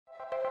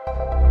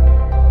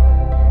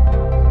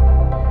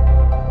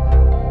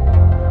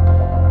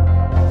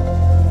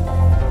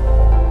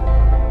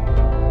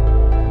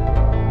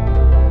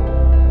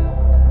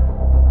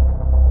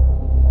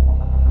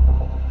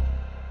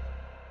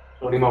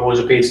Nima was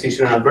a PhD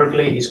student at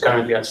Berkeley. He's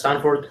currently at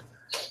Stanford,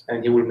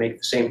 and he will make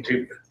the same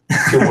trip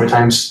a few more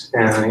times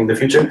in the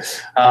future.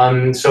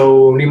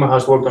 So Nima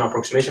has worked on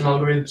approximation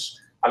algorithms,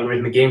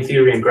 algorithmic game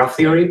theory, and graph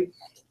theory.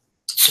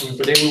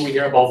 Today we will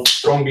hear about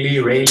strongly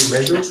Rayleigh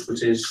measures,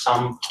 which is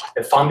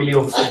a family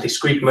of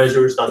discrete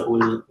measures that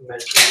will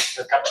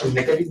capture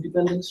negative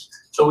dependence.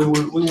 So we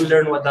will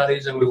learn what that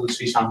is, and we will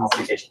see some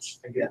applications.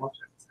 Thank you very much.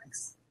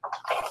 Thanks.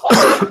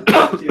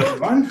 Thank you,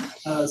 everyone.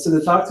 So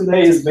the talk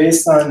today is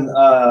based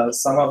on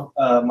some of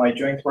my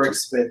joint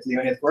works with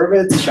Leonid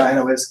Horvitz,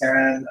 Shaina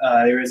Weskaren,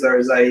 Reza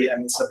Rizai,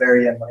 and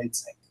Saberi and Mohit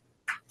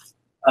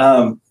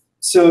Singh.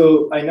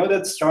 So I know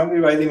that strongly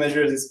Rayleigh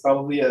measures is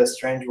probably a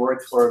strange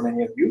word for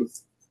many of you.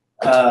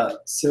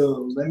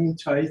 So let me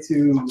try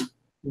to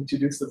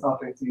introduce the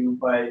topic to you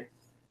by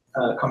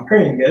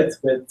comparing it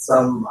with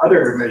some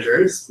other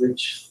measures,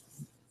 which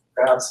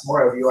perhaps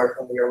more of you are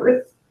familiar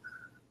with.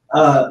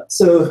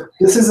 So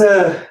this is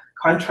a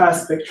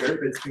contrast picture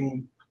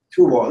between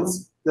two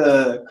worlds,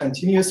 the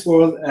continuous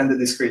world and the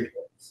discrete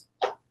world.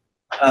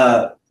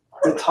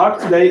 The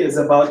talk today is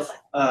about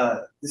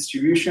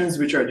distributions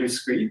which are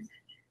discrete,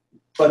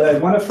 but I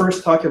want to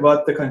first talk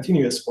about the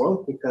continuous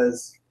world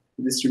because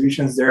the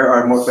distributions there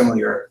are more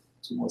familiar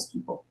to most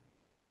people.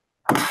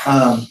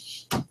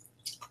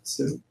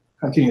 So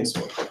continuous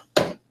world.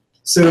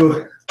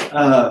 So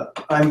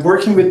I'm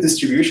working with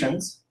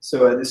distributions.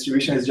 So a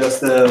distribution is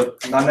just a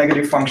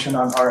non-negative function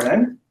on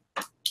Rn,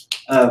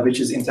 which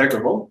is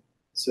integrable.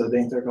 So the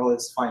integral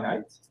is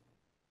finite.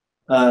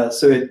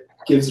 So it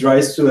gives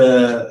rise to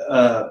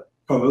a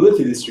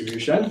probability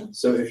distribution.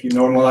 So if you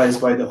normalize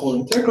by the whole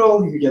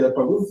integral, you get a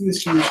probability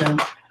distribution.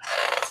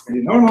 It's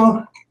pretty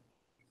normal.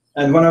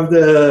 And one of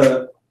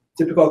the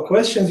typical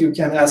questions you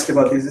can ask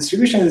about this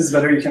distribution is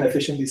whether you can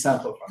efficiently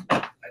sample from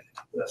it.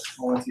 The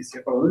moment you see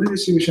a probability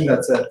distribution,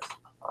 that's a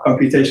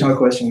computational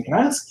question you can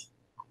ask.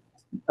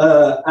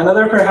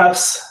 Another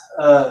perhaps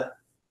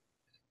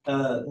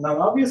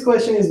non-obvious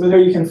question is whether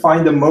you can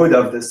find the mode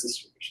of this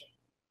distribution.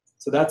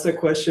 So that's a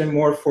question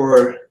more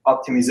for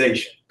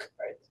optimization,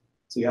 right?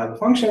 So you have a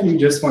function, you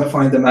just want to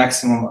find the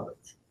maximum of it.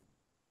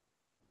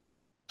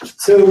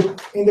 So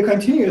in the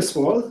continuous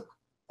world,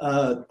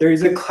 there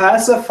is a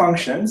class of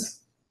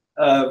functions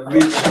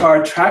which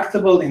are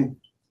tractable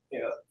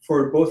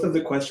for both of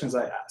the questions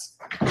I asked,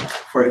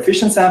 for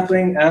efficient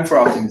sampling and for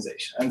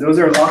optimization. And those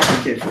are log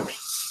concave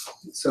functions.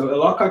 So a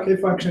log concave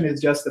function is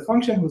just a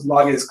function whose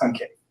log is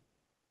concave.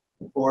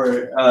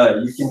 Or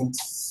you can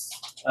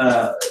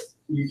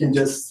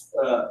just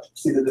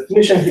see the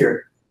definition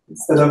here.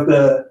 Instead of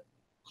the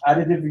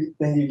additive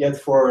thing you get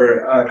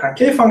for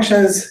concave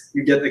functions,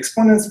 you get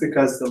exponents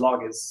because the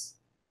log is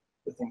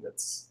the thing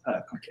that's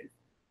concave.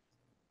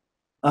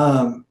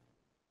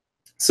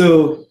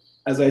 So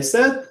as I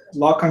said,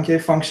 log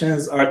concave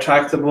functions are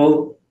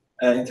tractable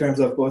in terms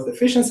of both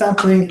efficient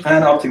sampling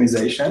and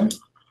optimization.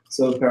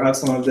 So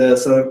perhaps one of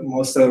the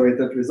most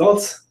celebrated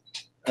results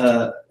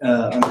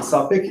on this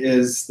topic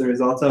is the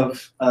result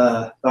of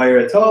Dyer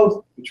et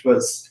al., which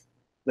was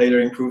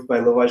later improved by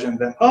Lovage and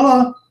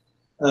Benpala,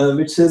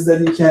 which says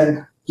that you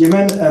can,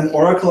 given an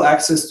oracle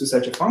access to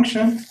such a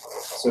function,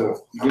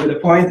 so you give it a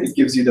point, it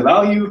gives you the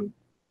value.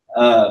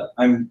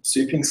 I'm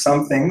sweeping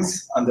some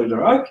things under the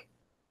rug,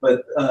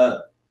 but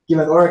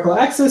given oracle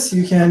access,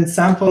 you can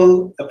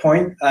sample a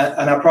point,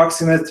 an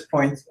approximate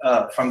point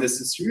from this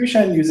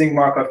distribution using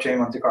Markov chain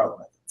Monte Carlo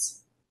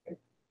methods.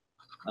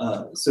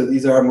 So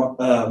these are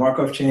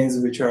Markov chains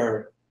which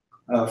are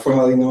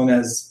formally known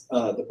as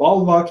the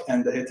Ball-Walk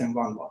and the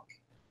Hitten-Van-Walk,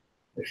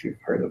 if you've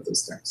heard of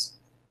those terms.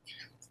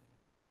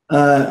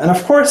 And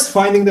of course,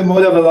 finding the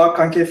mode of a log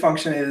concave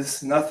function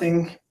is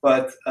nothing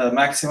but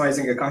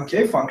maximizing a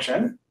concave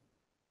function.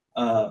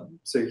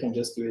 So you can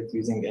just do it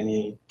using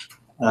any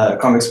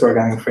convex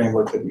programming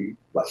framework that you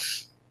like.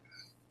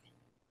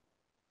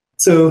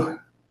 So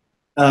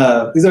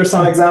these are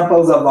some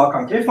examples of log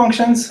concave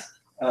functions.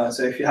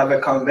 So if you have a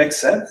convex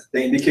set,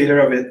 the indicator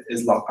of it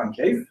is log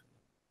concave.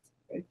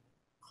 Okay.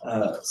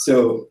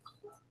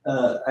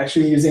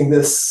 Actually using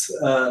this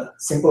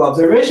simple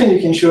observation,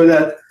 you can show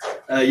that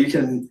you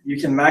can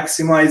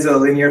maximize a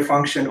linear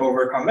function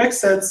over convex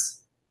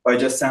sets by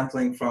just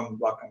sampling from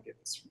log concave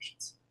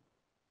distributions.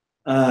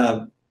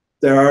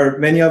 There are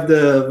many of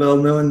the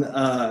well-known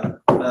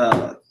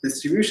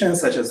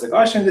distributions, such as the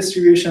Gaussian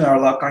distribution, are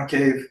log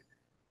concave.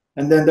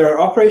 And then there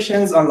are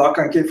operations on log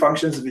concave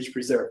functions which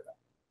preserve them.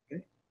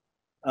 Okay?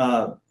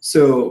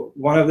 So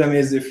one of them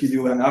is if you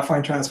do an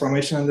affine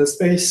transformation in this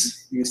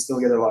space, you still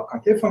get a log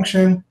concave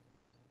function.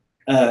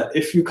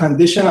 If you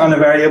condition on a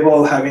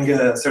variable having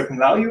a certain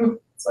value,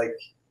 it's like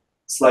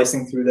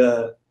slicing through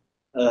the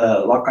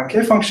log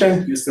concave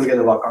function, you still get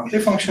a log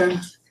concave function.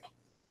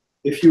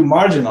 If you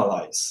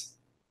marginalize,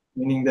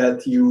 meaning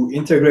that you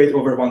integrate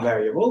over one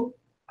variable,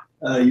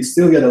 you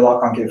still get a log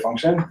concave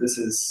function. This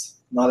is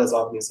not as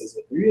obvious as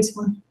the previous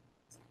one.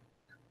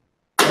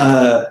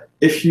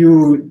 If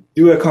you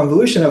do a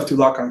convolution of two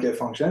log concave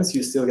functions,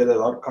 you still get a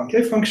log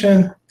concave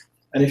function.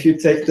 And if you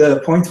take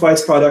the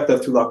pointwise product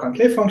of two log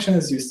concave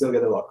functions, you still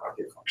get a log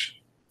concave function.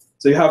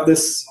 So you have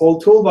this whole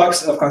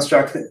toolbox of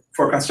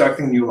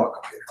constructing new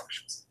log-concave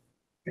functions.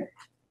 Okay.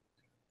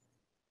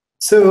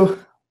 So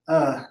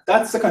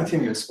that's the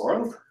continuous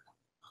world.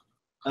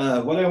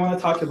 What I want to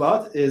talk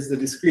about is the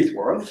discrete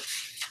world,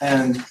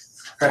 and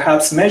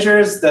perhaps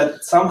measures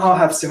that somehow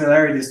have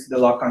similarities to the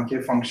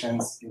log-concave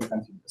functions in the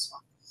continuous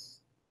one.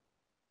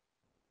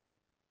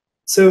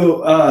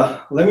 So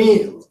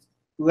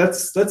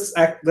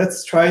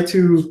let's try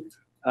to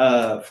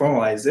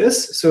formalize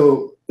this.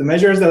 So the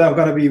measures that I'm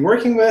going to be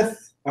working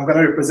with, I'm going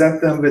to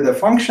represent them with a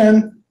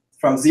function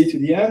from z to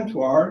the n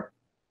to r,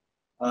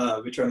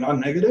 which are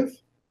non-negative.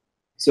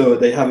 So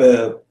they have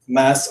a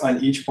mass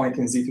on each point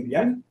in z to the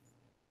n,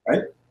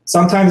 right?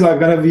 Sometimes I'm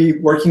going to be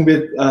working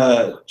with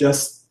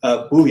just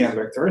Boolean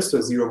vectors,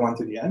 so 0, 1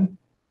 to the n,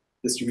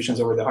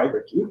 distributions over the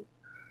hypercube.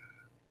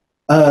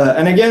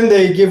 And again,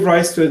 they give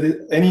rise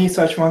to any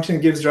such function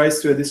gives rise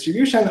to a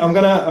distribution. I'm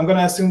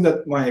gonna assume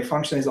that my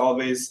function is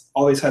always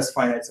has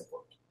finite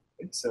support.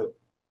 Okay? So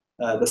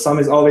the sum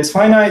is always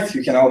finite.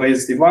 You can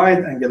always divide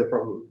and get a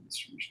probability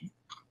distribution.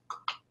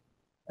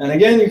 And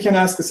again, you can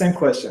ask the same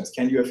questions.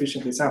 Can you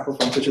efficiently sample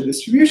from such a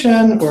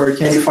distribution, or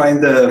can you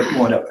find the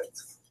mode of it?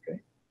 Okay.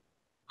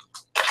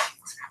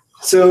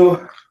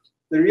 So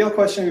the real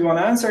question we want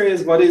to answer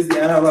is, what is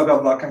the analog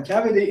of log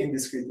concavity in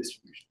discrete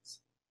distributions?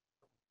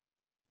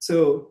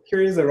 So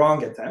here is a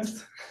wrong attempt.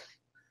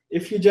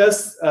 If you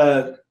just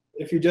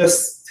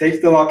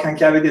take the log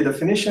concavity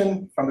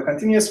definition from the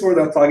continuous world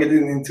and plug it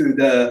into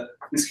the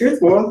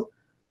discrete world,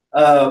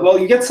 well,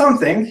 you get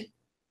something.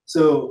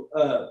 So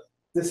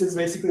this is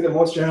basically the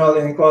most general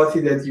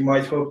inequality that you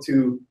might hope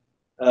to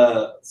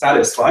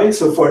satisfy.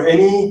 So for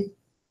any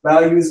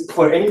values,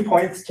 for any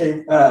points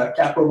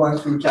kappa 1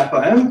 through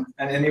kappa m,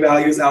 and any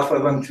values alpha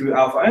 1 to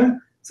alpha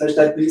n, such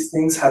that these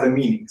things have a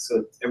meaning.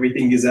 So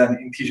everything is an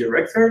integer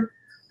vector.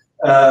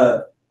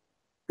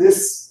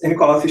 This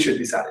inequality should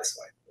be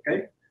satisfied.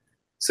 Okay,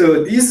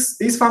 so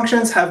these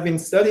functions have been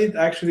studied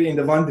actually in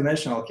the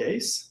one-dimensional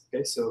case.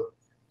 Okay, so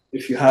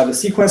if you have a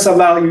sequence of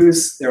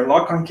values, they're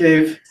log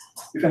concave,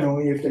 if and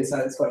only if they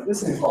satisfy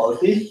this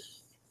inequality.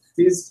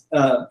 These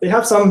they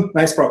have some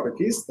nice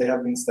properties. They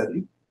have been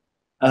studied,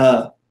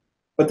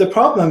 but the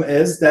problem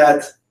is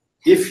that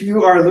if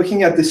you are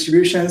looking at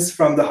distributions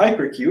from the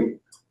hypercube,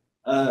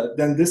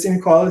 then this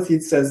inequality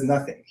says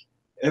nothing.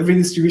 Every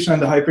distribution on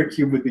the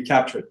hypercube would be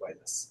captured by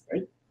this,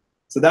 right?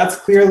 So that's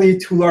clearly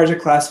too large a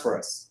class for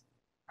us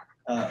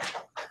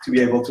to be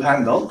able to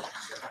handle.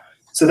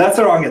 So that's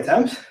a wrong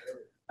attempt.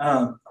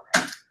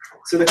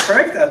 So the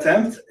correct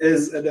attempt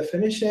is a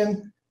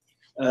definition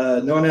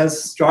known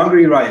as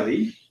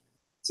Strongly-Rayleigh.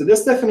 So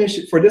this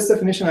definition, for this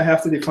definition, I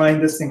have to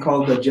define this thing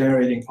called the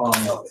generating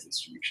polynomial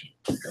distribution.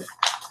 Okay.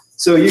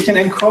 So you can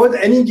encode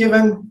any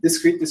given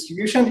discrete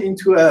distribution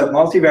into a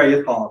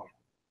multivariate polynomial.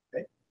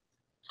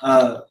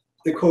 Okay.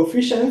 The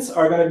coefficients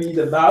are going to be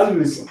the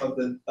values of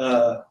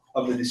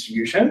the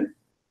distribution,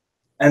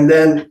 and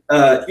then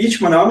each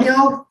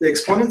monomial, the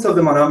exponents of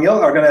the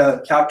monomial, are going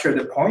to capture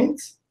the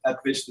point at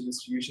which the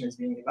distribution is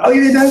being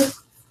evaluated,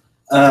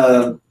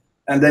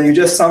 and then you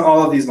just sum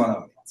all of these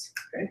monomials.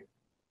 Okay.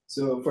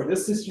 So for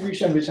this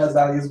distribution, which has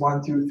values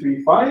 1, 2,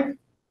 3, 5,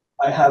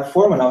 I have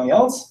 4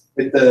 monomials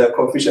with the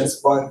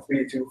coefficients 1,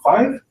 3, 2,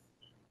 5.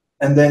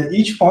 And then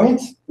each point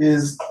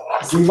is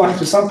z1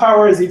 to some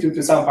power, z2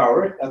 to some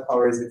power. That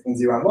power is between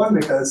 0 and 1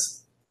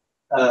 because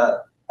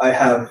I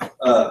have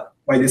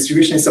my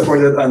distribution is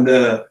supported on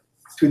the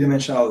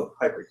two-dimensional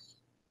hypercube.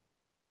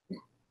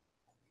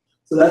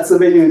 So that's the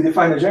way you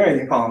define a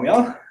generating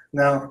polynomial.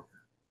 Now,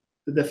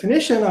 the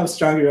definition of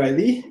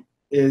Strongly-Rayleigh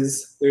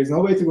is there is no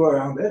way to go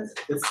around it.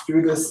 It's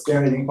through this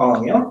generating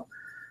polynomial.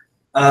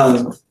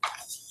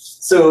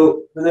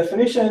 So the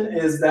definition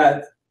is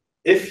that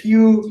if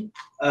you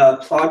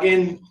plug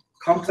in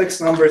complex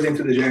numbers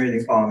into the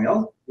generating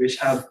polynomial, which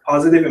have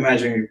positive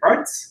imaginary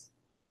parts,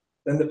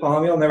 then the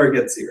polynomial never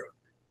gets 0.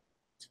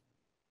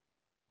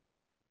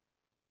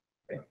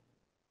 Okay.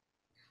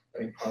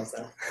 Let me pause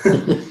that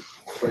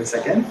for a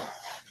second.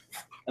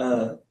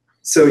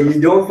 So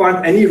you don't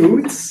want any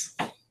roots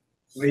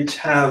which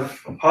have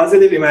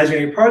positive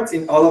imaginary parts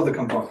in all of the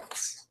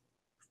components.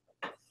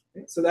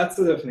 Okay. So that's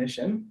the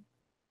definition.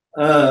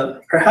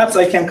 Perhaps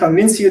I can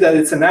convince you that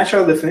it's a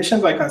natural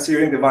definition by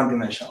considering the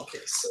one-dimensional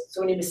case.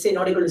 So when you say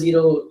not equal to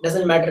 0,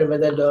 doesn't matter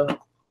whether the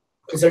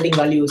resulting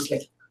value is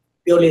like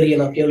purely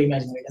real or purely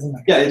imaginary. It doesn't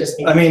matter.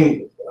 Yeah, I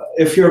mean,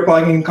 if you're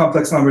plugging in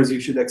complex numbers, you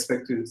should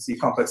expect to see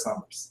complex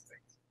numbers.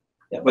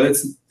 Yeah, but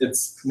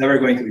it's never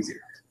going to be 0.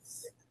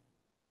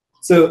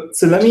 So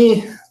let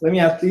me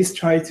at least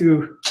try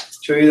to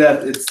show you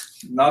that it's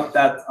not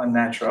that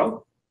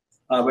unnatural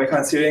by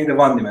considering the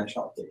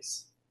one-dimensional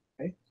case.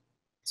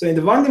 So in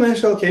the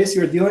one-dimensional case,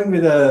 you're dealing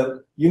with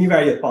a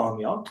univariate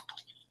polynomial,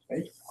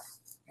 right?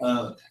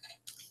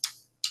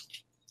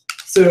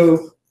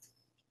 So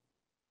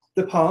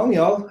the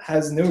polynomial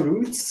has no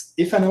roots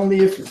if and only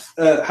if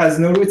has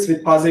no roots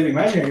with positive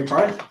imaginary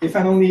part if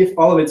and only if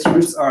all of its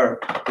roots are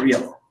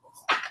real.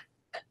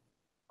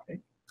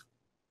 Okay.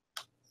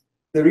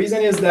 The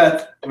reason is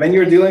that when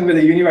you're dealing with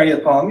a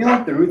univariate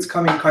polynomial, the roots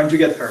come in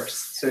conjugate terms.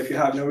 So if you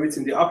have no roots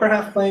in the upper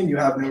half plane, you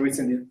have no roots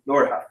in the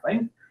lower half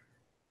plane.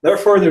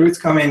 Therefore, the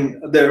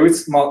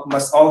roots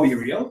must all be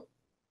real.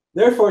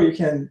 Therefore, you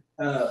can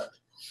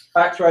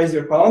factorize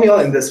your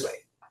polynomial in this way.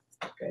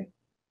 Okay,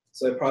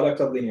 so a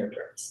product of linear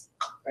terms,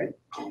 right?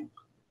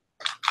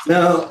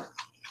 Now,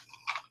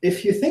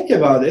 if you think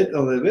about it a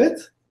little bit,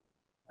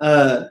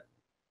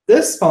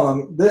 this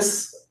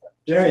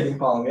generating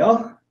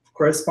polynomial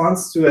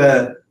corresponds to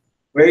a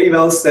very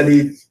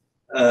well-studied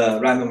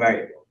random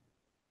variable.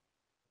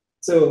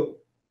 So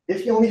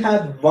if you only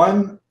had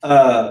one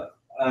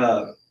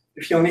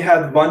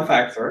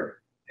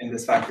factor in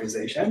this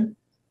factorization,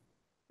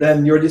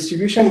 then your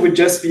distribution would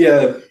just be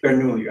a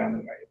Bernoulli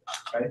random variable,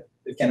 right?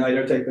 It can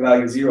either take the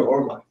value 0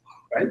 or 1,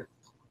 right?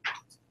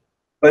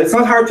 But it's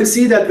not hard to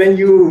see that when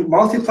you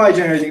multiply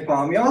generating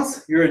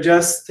polynomials, you're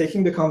just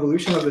taking the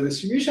convolution of the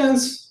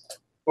distributions.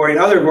 Or in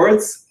other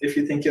words, if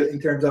you think in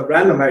terms of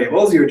random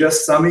variables, you're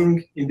just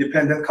summing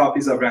independent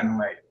copies of random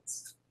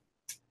variables.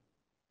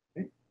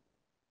 Okay.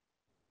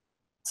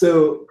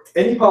 So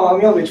any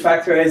polynomial which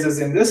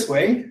factorizes in this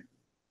way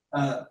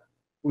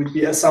would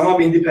be a sum of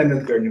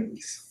independent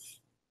Bernoullis.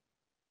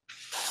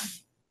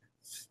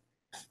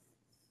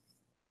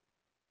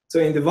 So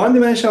in the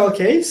one-dimensional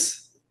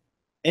case,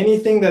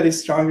 anything that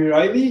is strongly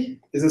Rayleigh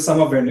is a sum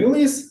of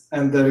Bernoullis,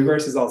 and the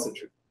reverse is also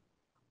true.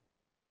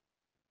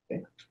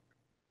 Okay.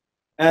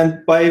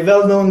 And by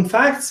well-known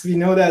facts, we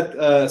know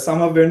that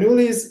sum of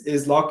Bernoullis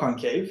is log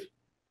concave.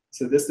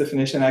 So this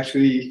definition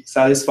actually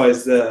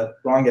satisfies the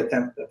wrong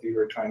attempt that we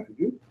were trying to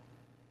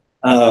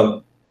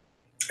do.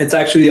 It's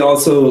actually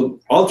also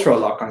ultra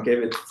log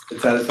concave. It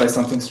satisfies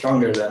something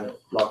stronger than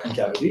log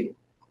concavity.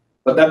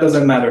 But that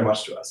doesn't matter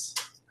much to us.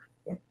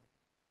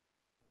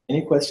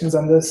 Any questions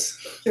on this?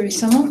 Sorry,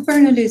 sum of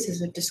Bernoullis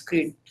is a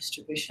discrete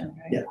distribution,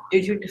 right? Yeah.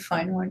 Did you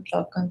define what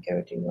log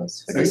concavity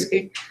was for Sorry?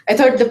 discrete? I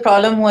thought the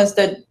problem was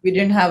that we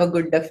didn't have a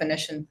good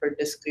definition for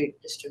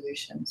discrete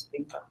distributions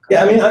being log concave.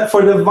 Yeah, I mean,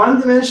 for the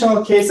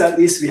one-dimensional case, at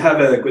least we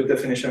have a good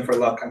definition for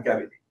log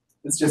concavity.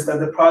 It's just that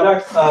the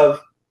product of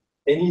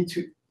any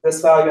two, this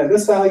value and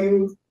this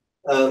value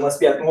must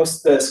be at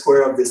most the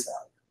square of this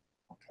value.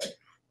 Okay.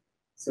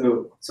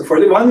 So for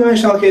the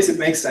one-dimensional case, it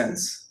makes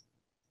sense.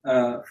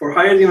 For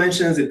higher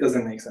dimensions, it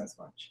doesn't make sense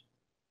much.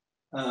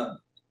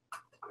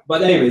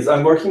 But anyways,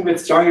 I'm working with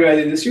strongly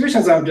Rayleigh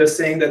distributions. I'm just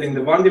saying that in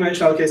the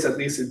one-dimensional case, at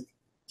least it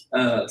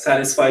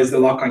satisfies the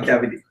log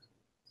concavity.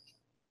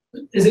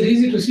 Is it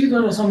easy to see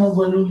that a sum of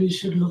Bernoulli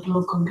should look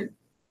log concave?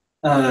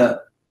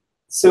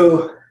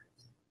 So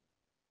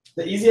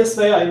the easiest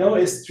way I know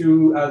is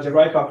through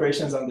algebraic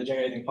operations on the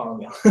generating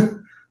polynomial.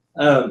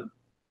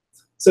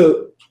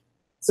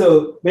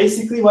 So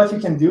basically what you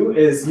can do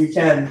is you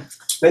can,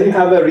 when you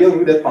have a real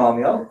rooted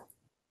polynomial,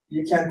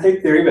 you can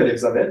take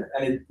derivatives of it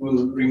and it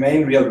will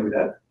remain real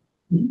rooted.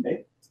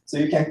 Okay? So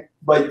you can,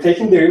 by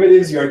taking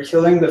derivatives, you are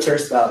killing the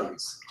first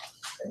values.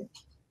 Okay?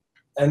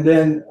 And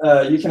then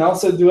you can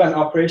also do an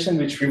operation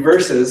which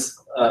reverses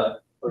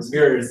or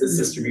mirrors this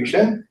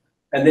distribution,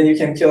 and then you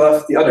can kill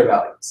off the other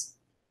values.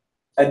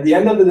 At the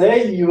end of the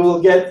day, you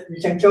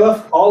can kill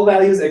off all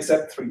values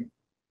except three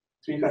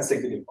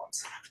consecutive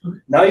ones.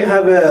 Now you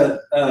have a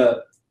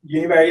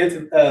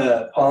univariate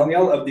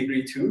polynomial of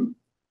degree 2,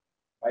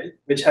 right,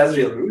 which has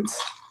real roots.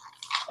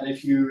 And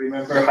if you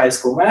remember high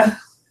school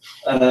math,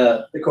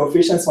 the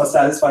coefficients must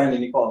satisfy an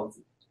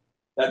inequality.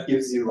 That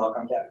gives you log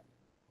concavity.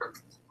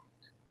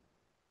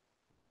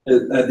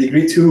 A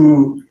degree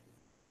 2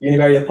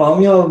 univariate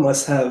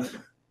polynomial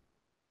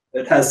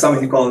it has some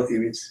inequality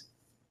which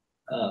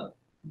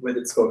with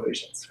its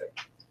coefficients, right?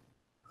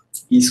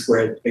 E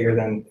squared bigger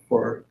than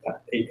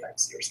 8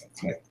 times C or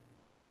something like that.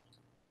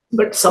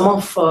 But some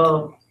of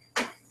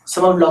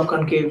log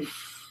concave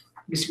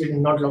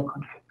distribution, not log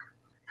concave.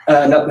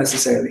 Not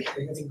necessarily.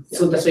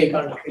 So that's why you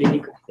can't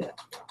really. Yeah.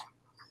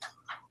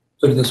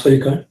 So that's why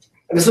you can't?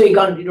 That's why you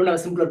can't. You don't have a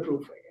simpler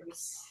proof. Right?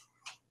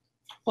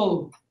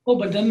 Oh,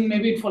 but then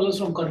maybe it follows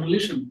from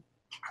convolution.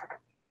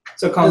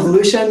 So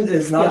convolution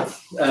is not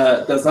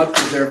does not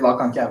preserve log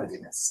concavity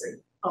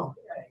necessarily. Oh,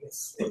 yeah, I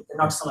guess they're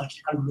not so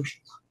much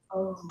convolutions.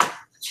 Oh.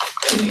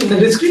 In the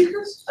discrete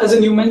case, as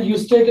in you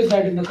stated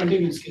that in the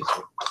continuous case.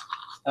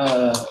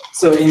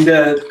 So in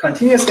the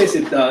continuous case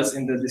it does,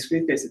 in the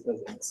discrete case it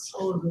doesn't.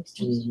 Oh, that's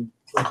true.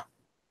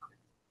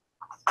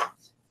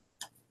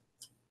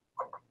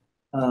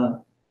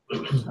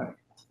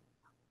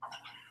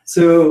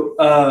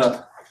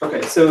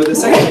 Okay, so the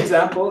second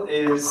example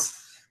is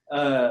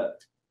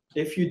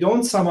if you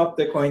don't sum up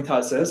the coin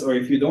tosses, or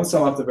if you don't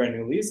sum up the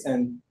Bernoullis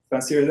and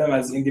consider them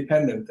as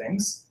independent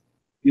things,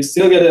 you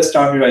still get a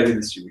strongly Rayleigh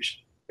distribution.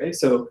 Okay,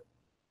 so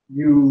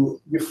you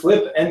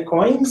flip n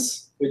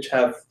coins which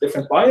have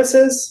different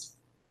biases,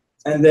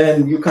 and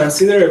then you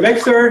consider a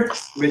vector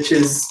which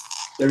is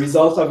the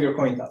result of your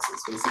coin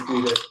tosses.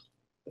 Basically,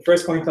 the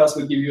first coin toss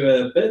would give you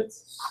a bit,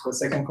 the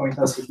second coin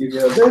toss would give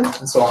you a bit,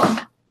 and so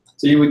on.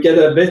 So you would get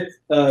a bit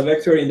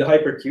vector in the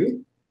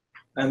hypercube,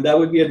 and that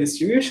would be a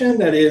distribution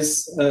that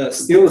is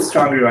still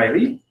strongly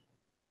Rayleigh.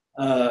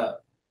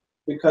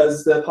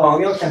 because the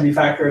polynomial can be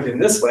factored in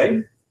this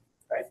way,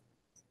 right?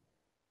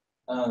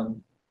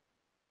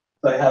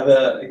 So I have,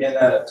 again,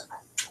 a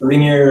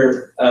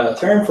linear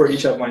term for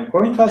each of my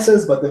point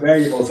classes, but the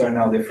variables are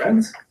now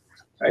different,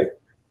 right?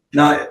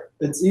 Now,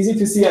 it's easy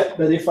to see that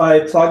if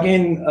I plug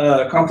in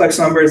complex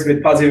numbers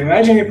with positive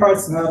imaginary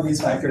parts, none of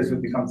these factors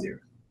would become 0.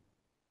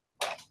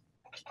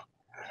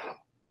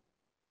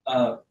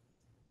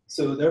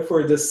 So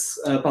therefore, this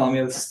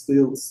polynomial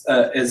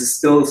is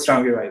still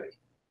strongly Rayleigh.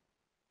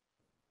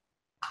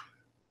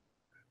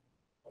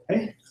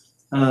 Okay.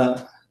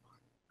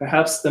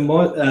 Perhaps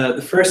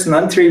the first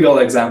non-trivial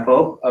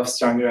example of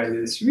strongly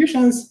Rayleigh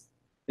distributions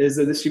is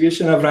the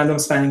distribution of random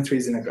spanning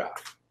trees in a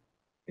graph.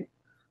 Okay.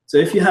 So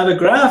if you have a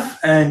graph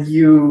and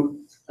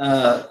you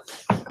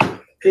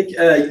pick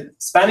a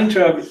spanning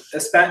tree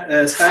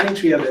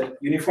of it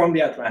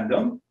uniformly at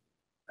random,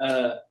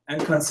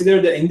 and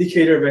consider the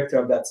indicator vector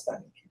of that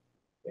spanning tree.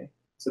 Okay.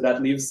 So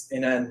that lives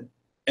in an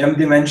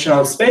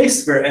m-dimensional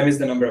space where m is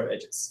the number of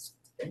edges.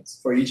 Okay. So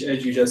for each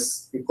edge, you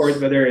just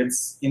record whether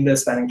it's in the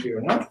spanning tree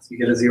or not. You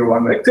get a 0,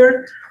 1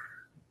 vector.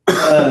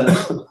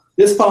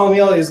 This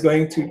polynomial is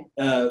going to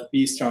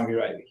be strongly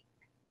Rayleigh.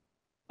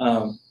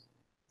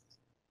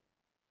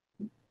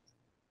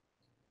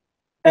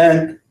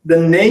 And the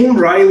name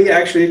Rayleigh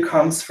actually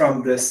comes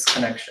from this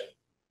connection.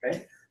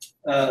 Okay?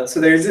 So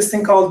there is this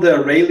thing called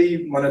the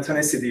Rayleigh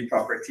monotonicity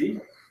property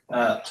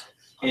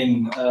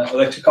in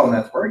electrical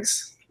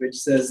networks, which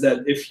says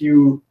that if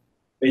you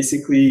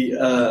basically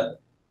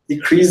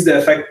decrease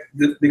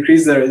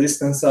the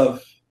resistance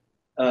of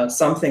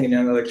something in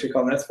an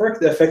electrical network,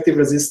 the effective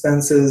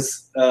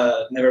resistances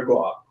never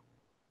go up.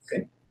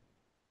 Okay.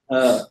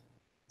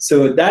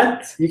 So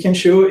that you can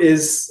show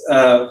is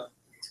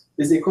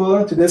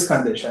equivalent to this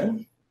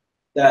condition,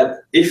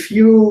 that if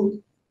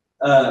you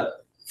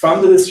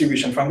from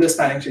the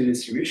spanning tree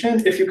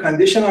distribution, if you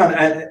condition on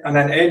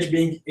an edge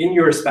being in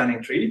your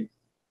spanning tree,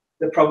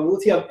 the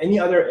probability of any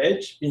other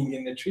edge being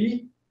in the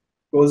tree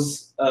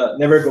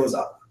never goes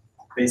up.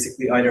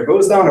 Basically, either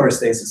goes down or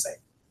stays the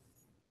same.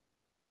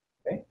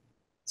 Okay,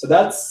 so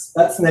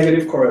that's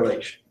negative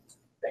correlation.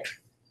 Okay.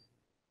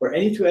 For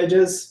any two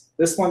edges,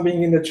 this one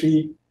being in the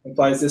tree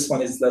implies this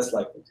one is less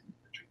likely to be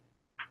in the tree.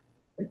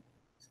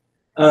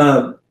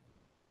 Okay.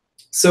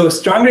 So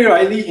strongly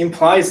Rayleigh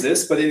implies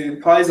this, but it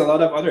implies a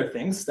lot of other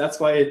things. That's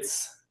why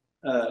it's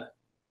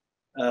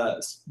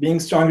being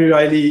strongly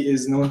Rayleigh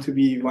is known to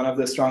be one of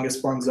the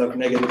strongest forms of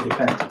negative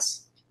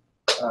dependence.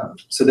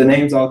 So the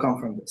names all come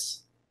from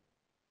this.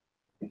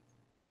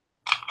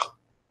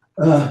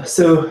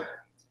 So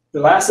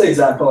the last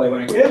example I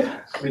want to give,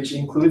 which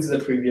includes the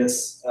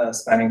previous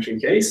spanning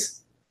tree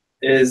case,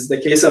 is the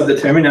case of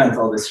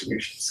determinantal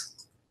distributions.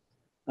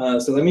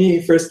 So let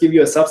me first give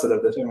you a subset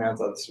of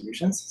determinantal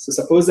distributions. So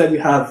suppose that you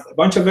have a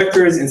bunch of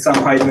vectors in some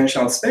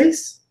high-dimensional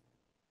space.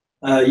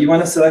 You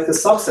want to select a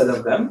subset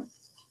of them.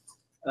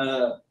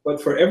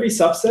 But for every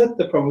subset,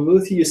 the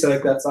probability you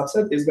select that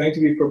subset is going to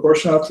be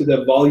proportional to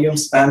the volume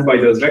spanned by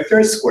those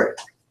vectors squared.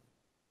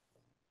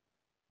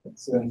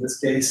 So in this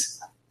case,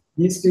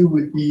 these two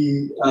would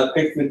be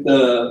picked with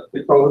the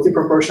probability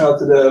proportional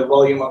to the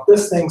volume of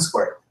this thing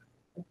squared,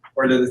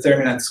 or the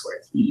determinant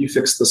squared. You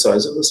fix the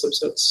size of the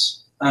subsets.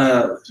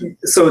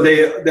 So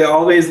they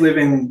always live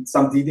in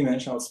some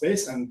d-dimensional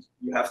space, and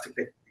you have to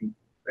pick the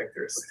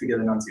vectors to get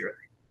a non-zero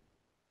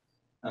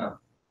thing.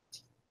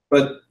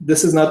 But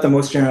this is not the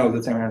most general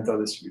determinantal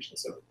distribution.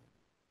 So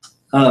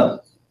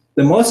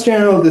the most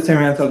general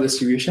determinantal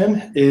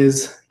distribution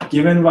is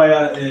given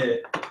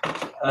via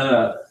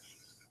a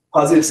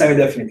positive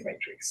semi-definite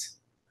matrix.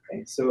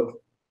 Okay,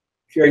 so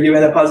if you are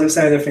given a positive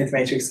semi-definite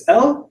matrix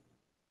L,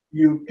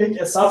 you pick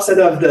a subset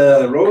of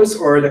the rows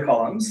or the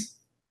columns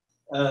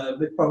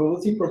with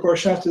probability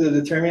proportional to the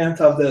determinant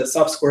of the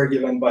subsquare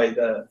given by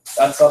that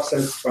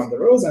subset from the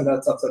rows and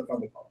that subset from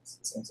the columns,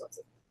 the same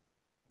subset.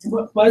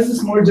 Why is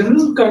this more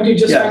general? Can't you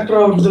just factor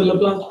out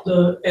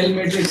the L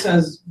matrix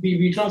as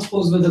B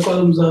transpose with the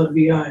columns are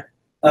BI?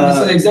 This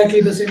is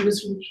exactly the same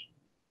distribution.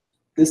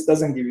 This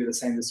doesn't give you the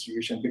same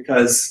distribution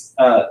because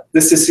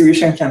this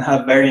distribution can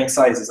have varying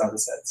sizes on the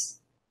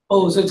sets.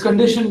 Oh, so it's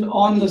conditioned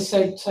on the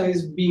set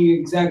size being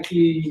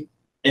exactly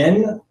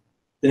n,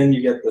 then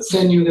you get this.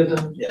 Then you get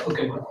the yeah.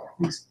 Okay.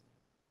 Thanks.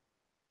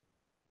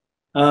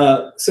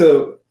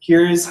 So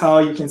here's how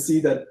you can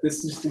see that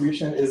this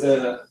distribution is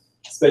a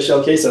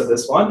special case of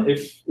this one.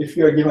 If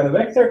you are given a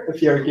vector,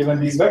 if you are given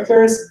these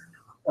vectors,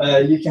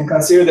 you can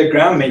consider the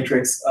ground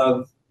matrix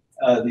of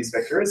these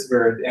vectors,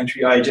 where the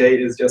entry ij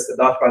is just a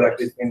dot product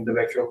between the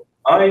vector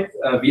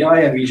vi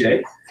and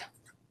vj,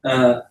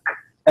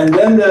 and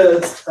then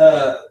the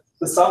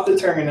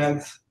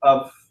subdeterminant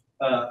of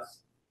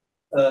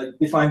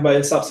defined by a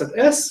subset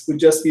S would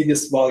just be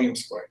this volume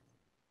squared.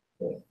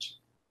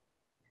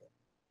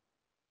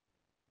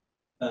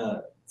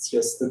 It's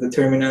just the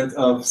determinant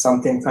of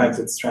something times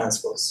its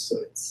transpose, so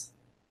it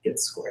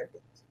gets squared.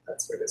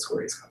 That's where the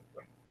square is coming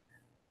from.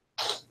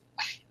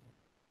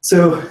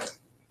 So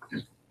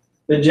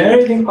the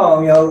generating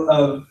polynomial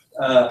of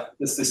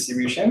this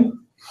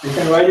distribution you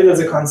can write it as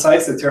a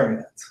concise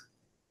determinant.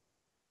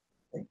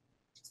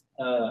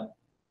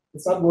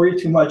 Let's not worry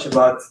too much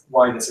about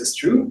why this is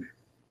true,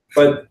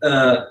 but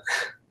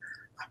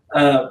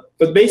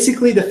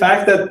basically the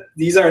fact that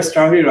these are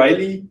strongly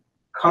Rayleigh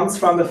comes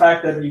from the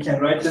fact that you can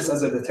write this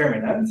as a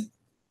determinant,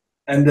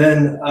 and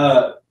then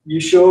you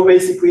show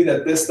basically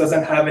that this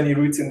doesn't have any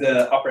roots in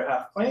the upper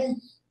half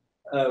plane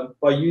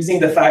by using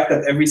the fact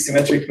that every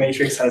symmetric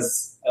matrix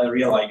has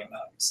real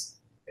eigenvalues.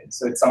 Okay,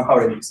 so it somehow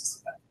reduces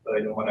to that, but I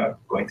don't want to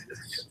go into the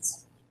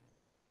details.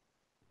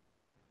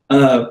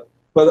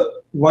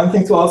 But one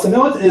thing to also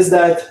note is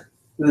that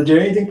the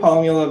generating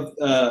polynomial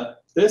of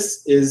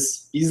this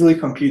is easily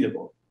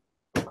computable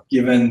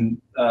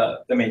given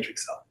the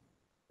matrix L.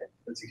 Okay,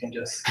 because you can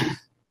just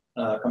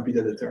compute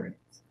the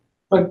determinant.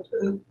 But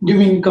do you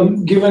mean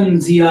given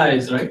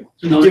ZIs, right?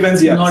 Given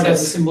ZIs, not as a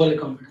yes. symbolic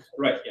complement.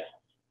 Right, yeah.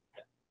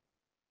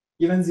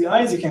 Given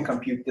ZIs, you can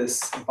compute this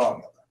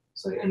polynomial.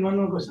 Sorry, and one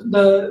more question.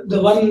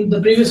 The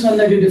previous one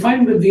that you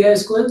defined with VI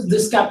squares,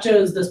 this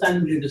captures the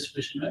spanning tree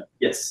distribution, right?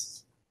 Yes.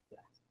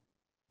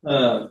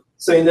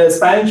 So in the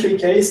spanning tree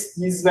case,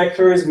 these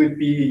vectors would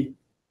be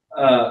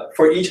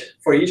for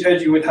each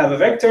edge you would have a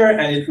vector,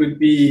 and it would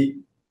be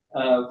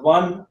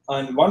 1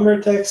 on one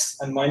vertex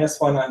and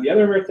 -1 on the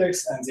other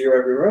vertex and 0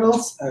 everywhere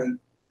else, and you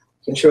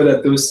can show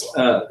that those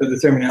the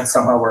determinants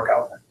somehow work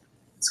out.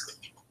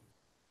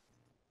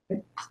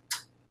 Okay.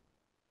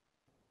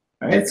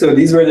 All right, so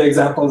these were the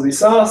examples we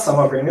saw: sum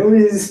of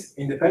Bernoullis,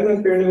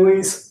 independent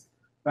Bernoullis,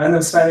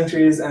 random spanning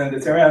trees, and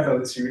determinantal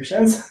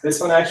distributions. This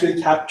one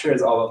actually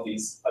captures all of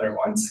these other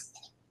ones.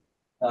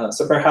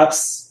 So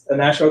perhaps the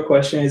natural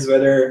question is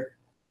whether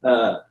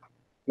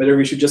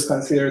we should just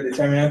consider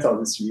determinantal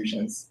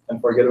distributions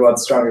and forget about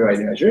stronger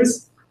Rayleigh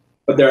measures.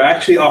 But there are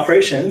actually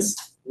operations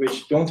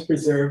which don't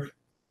preserve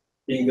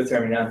being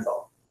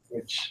determinantal,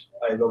 which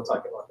I will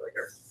talk about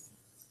later.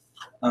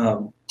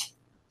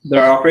 There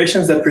are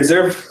operations that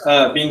preserve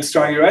being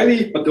strongly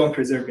Rayleigh, but don't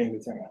preserve being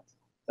determinant.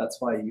 That's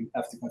why you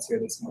have to consider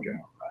this more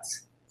general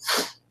class.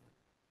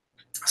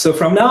 So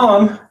from now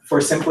on, for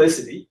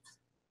simplicity,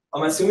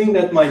 I'm assuming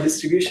that my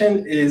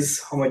distribution is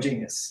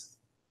homogeneous,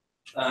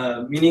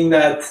 meaning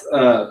that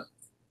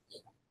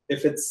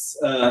if it's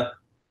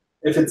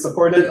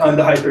supported on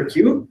the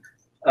hypercube,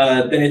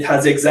 then it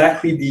has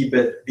exactly the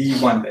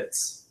 1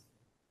 bits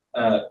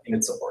in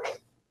its support.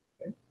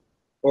 Okay?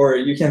 Or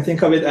you can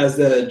think of it as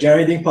the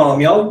generating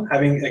polynomial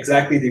having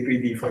exactly degree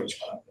d for each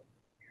polynomial.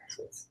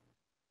 So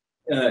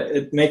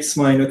it makes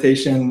my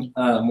notation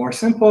more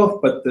simple,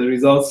 but the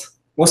results,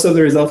 most of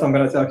the results I'm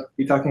going to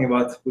be talking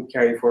about would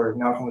carry for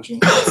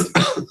non-homogeneous.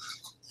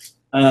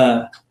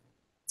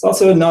 It's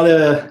also not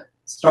a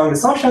strong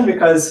assumption,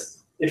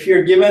 because if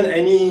you're given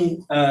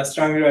any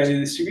strongly Rayleigh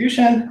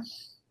distribution,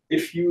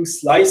 if you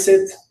slice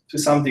it to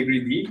some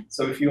degree d,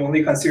 so if you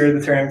only consider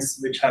the terms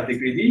which have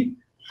degree d,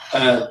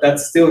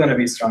 that's still going to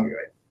be strongly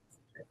Rayleigh.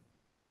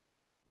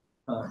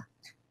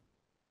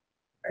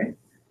 Right?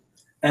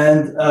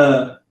 And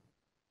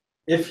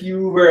if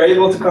you were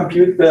able to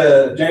compute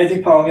the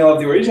generating polynomial of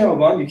the original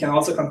one, you can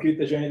also compute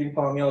the generating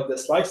polynomial of the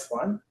sliced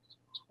one.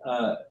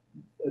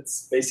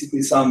 It's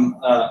basically some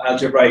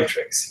algebraic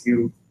tricks.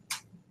 You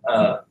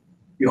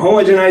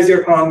homogenize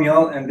your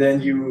polynomial, and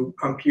then you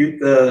compute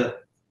the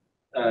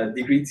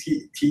degree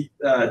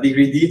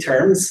d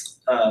terms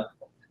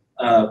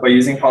by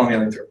using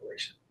polynomial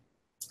interpolation.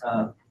 I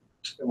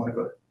don't want to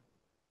go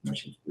much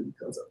into the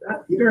details of that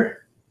either.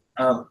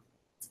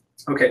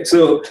 Okay,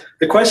 so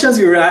the questions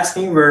we were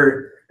asking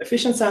were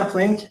efficient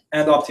sampling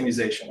and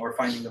optimization, or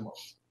finding the mode.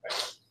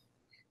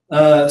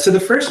 Right? So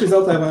the first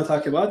result I want to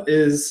talk about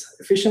is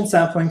efficient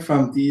sampling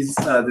from these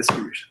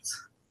distributions.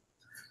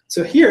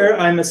 So here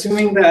I'm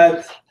assuming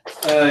that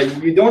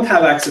you don't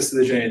have access to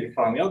the generating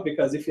polynomial,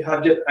 because if you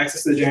have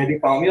access to the generating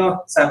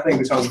polynomial, sampling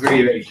becomes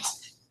very, very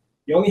easy.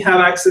 You only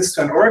have access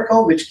to an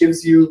oracle which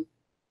gives you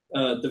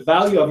the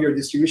value of your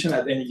distribution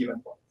at any given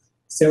point,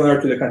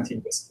 similar to the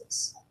continuous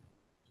case.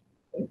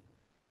 Okay.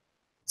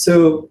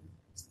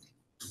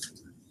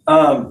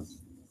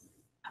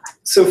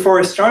 So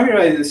for stronger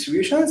Rayleigh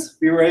distributions,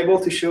 we were able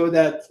to show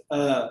that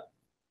a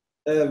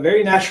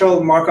very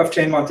natural Markov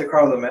chain Monte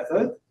Carlo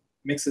method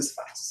mixes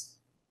fast.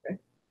 Okay?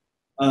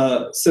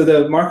 So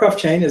the Markov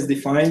chain is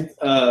defined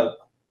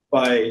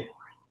by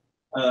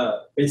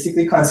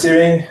basically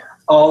considering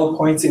all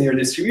points in your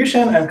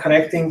distribution and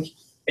connecting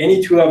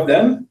any two of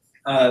them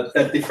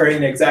that differ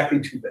in exactly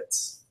 2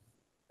 bits.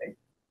 Okay?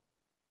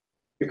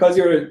 Because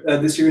your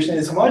distribution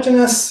is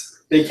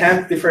homogeneous, they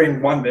can't differ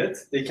in 1 bit.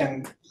 They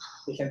can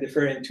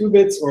differ in 2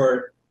 bits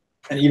or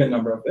an even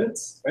number of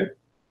bits, right?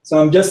 So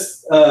I'm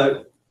just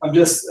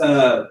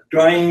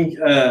drawing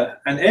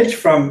an edge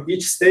from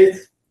each state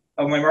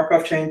of my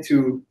Markov chain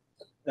to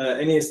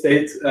any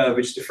state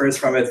which differs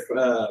from it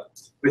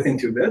within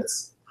 2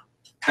 bits.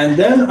 And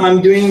then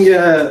I'm doing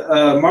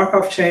a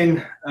Markov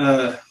chain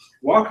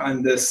walk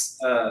on this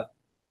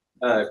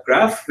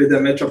graph with a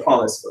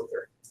metropolis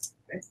filter.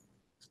 Okay?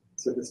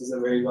 So this is a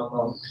very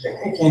well-known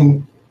technique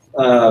in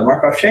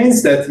Markov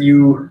chains, that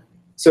you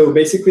So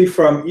basically,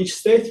 from each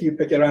state, you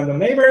pick a random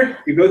neighbor,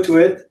 you go to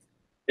it.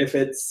 If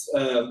its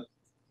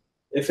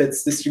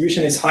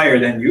distribution is higher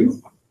than u,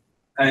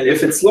 and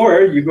if it's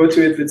lower, you go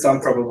to it with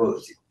some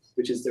probability,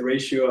 which is the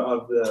ratio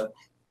of the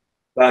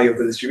value of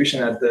the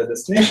distribution at the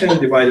destination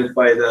divided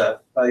by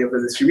the value of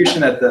the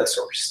distribution at the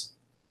source.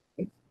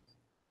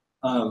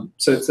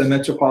 So it's a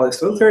metropolis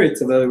filter.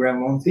 It's a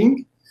logogram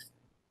thing.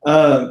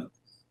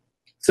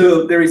 So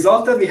the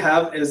result that we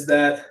have is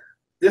that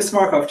this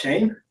Markov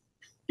chain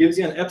gives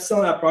you an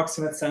epsilon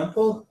approximate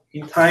sample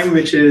in time,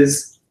 which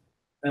is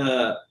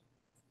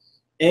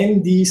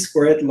nd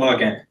squared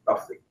log n,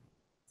 roughly.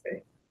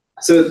 Okay.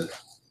 So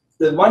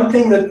the one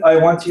thing that I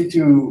want you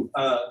to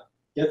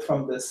get from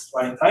this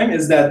line time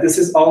is that this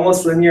is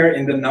almost linear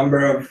in the number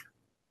of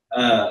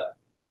n,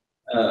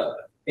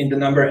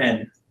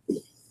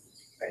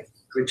 right?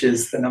 Which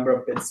is the number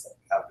of bits that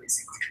we have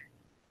basically.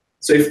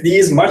 So if d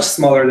is much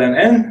smaller than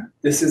n,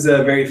 this is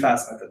a very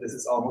fast method. This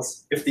is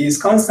almost, if d is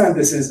constant,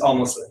 this is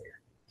almost linear.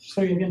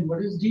 Sorry, again,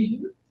 what is D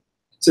here?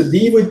 So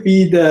d would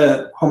be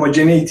the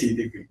homogeneity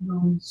degree.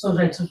 So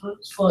right, so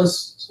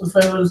first, so if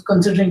I was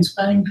considering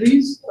spanning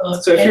trees.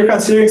 So if you're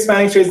considering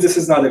spanning trees, this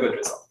is not a good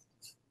result.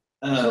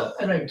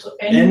 Right, so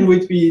n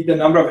would be the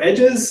number of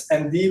edges,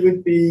 and d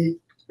would be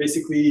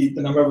basically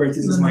the number of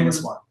vertices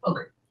minus 1.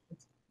 Okay.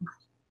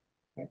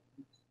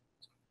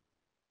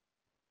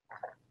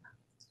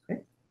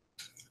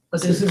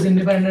 But this is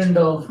independent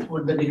of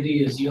what the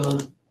degree is.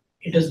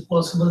 It is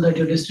possible that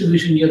your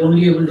distribution, you're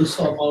only able to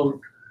swap out,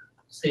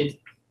 say,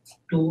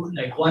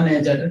 like one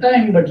edge at a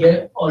time, but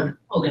or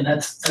okay,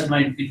 that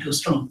might be too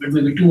strong, but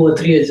maybe 2 or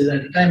 3 edges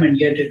at a time, and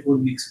yet it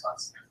would mix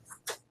fast.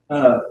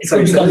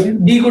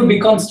 D could be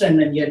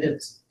constant, and yet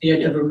it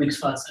would mix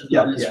fast.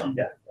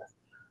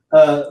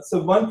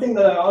 So one thing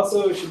that I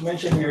also should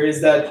mention here is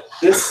that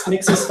this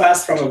mixes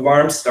fast from a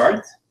warm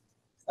start,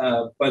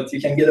 but you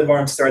can get a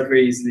warm start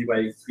very easily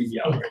by 3D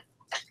algorithm.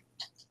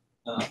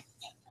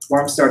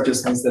 Warm start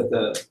just means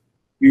that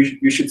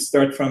you should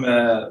start from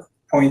a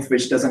point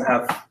which doesn't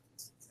have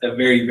a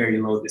very, very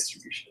low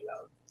distribution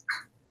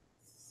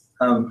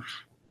value.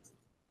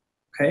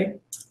 Okay,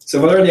 so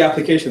what are the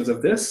applications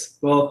of this?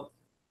 Well,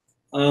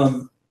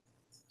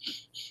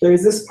 there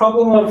is this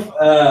problem of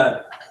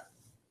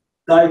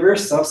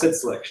diverse subset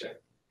selection.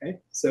 Okay,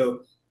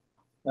 so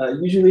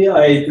usually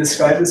I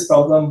describe this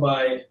problem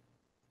by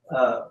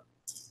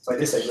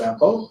this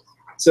example.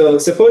 So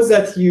suppose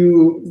that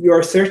you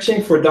are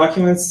searching for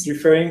documents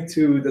referring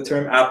to the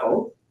term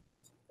apple,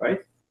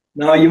 right?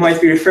 Now you might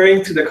be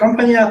referring to the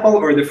company Apple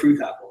or the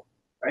fruit apple,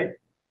 right?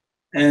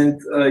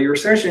 And your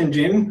search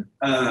engine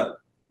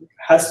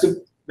has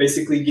to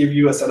basically give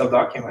you a set of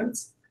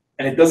documents,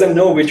 and it doesn't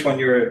know which one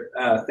you're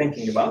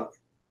thinking about.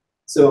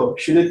 So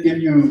should it give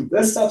you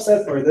this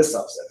subset or this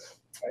subset,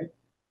 right?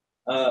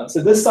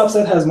 So this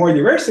subset has more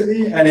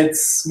diversity, and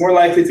it's more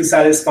likely to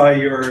satisfy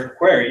your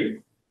query.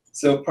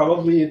 So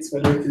probably it's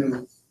better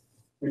to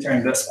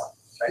return this one,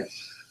 right?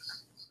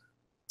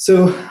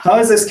 So how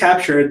is this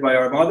captured by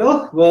our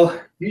model? Well,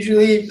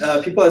 usually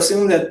people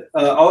assume that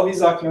all these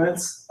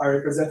documents are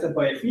represented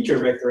by a feature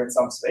vector in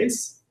some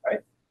space,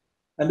 right?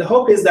 And the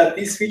hope is that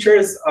these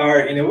features are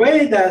in a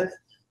way that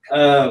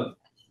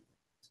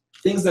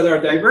things that are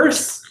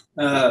diverse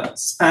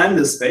span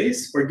the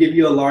space or give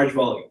you a large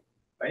volume,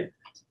 right?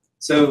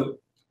 So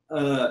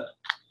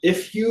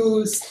if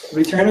you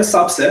return a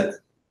subset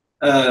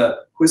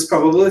whose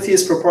probability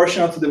is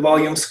proportional to the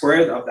volume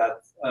squared of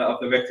that of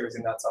the vectors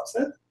in that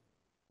subset,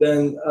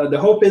 then the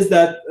hope is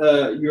that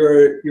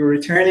you're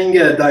returning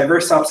a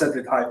diverse subset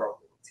with high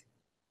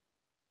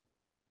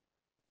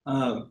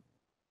probability.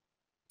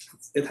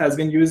 It has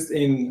been used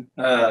in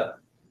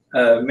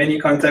many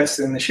contexts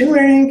in machine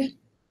learning,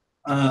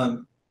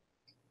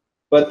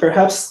 but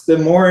perhaps the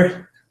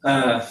more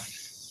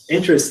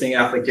interesting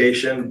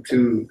application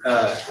to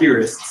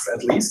theorists,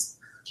 at least,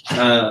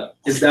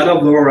 is that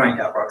of lower rank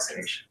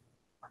approximation.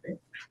 Okay.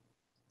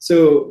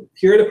 So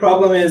here the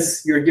problem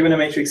is you're given a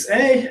matrix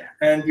A,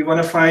 and you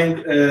want to find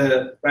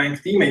a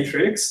rank D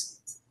matrix,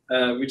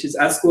 which is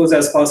as close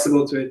as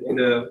possible to it in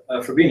the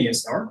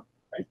Frobenius norm.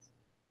 Right?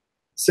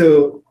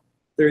 So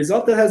the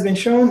result that has been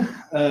shown,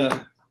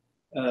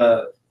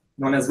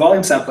 known as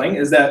volume sampling,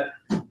 is that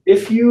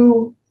if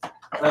you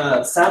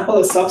sample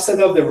a subset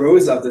of the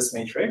rows of this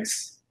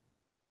matrix,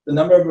 the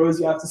number of rows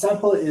you have to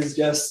sample is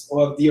just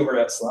O of D over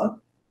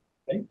epsilon.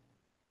 Okay?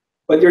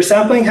 But your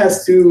sampling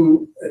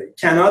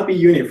cannot be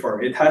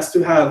uniform. It has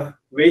to have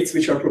weights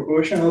which are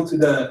proportional to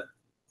the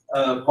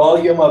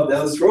volume of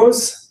those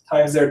rows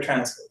times their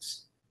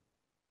transpose,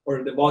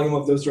 or the volume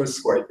of those rows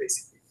squared,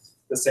 basically.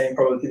 The same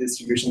probability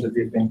distribution that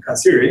we've been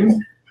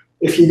considering.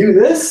 If you do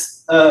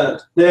this,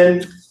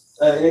 then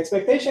in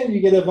expectation, you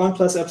get a 1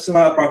 plus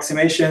epsilon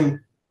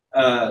approximation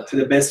to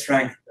the best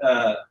rank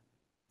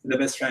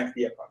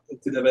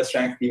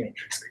D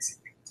matrix,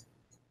 basically.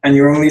 And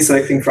you're only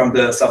selecting from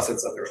the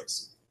subsets of the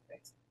rows.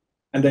 Okay?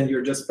 And then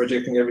you're just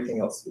projecting everything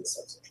else to the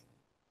subset.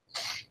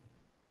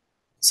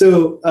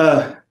 So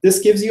this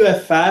gives you a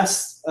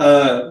fast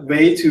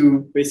way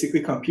to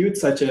basically compute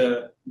such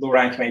a low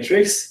rank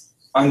matrix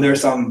under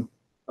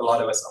a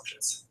lot of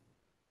assumptions.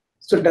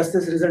 So does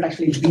this result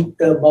actually beat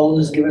the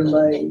bounds given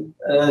by?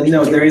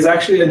 No, there is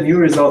actually a new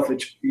result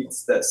which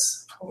beats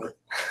this.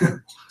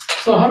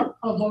 So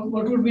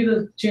what would be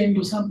the chain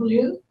to sample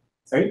here?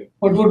 Sorry?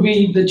 What would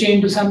be the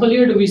chain to sample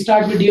here? Do we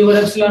start with d over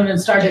epsilon and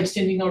start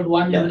extending out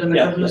one with the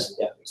metropolis?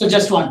 Yeah. So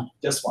just one.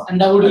 Just one. And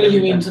that would really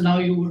mean, so now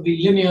you would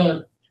be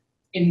linear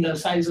in the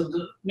size of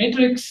the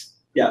matrix.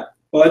 Yeah,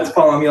 well, it's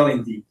polynomial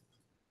in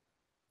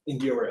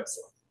D over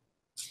epsilon.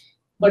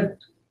 But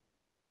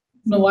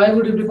no, why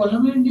would it be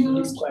polynomial in d over D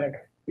epsilon? squared.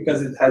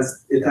 Because it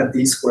had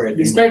D squared.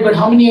 D squared, but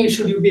how many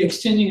should you be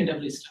exchanging at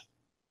every step?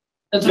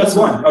 That's what Just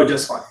I'm one. saying. Oh,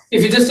 just one.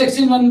 If you just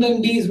exchange one,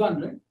 then D is one,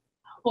 right?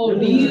 Oh,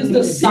 D is the D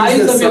is size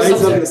the of your size of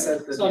subset. the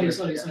set that Sorry, you-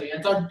 sorry.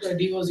 I thought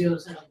D was your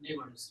set of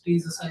neighbors. D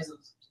is the size of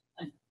the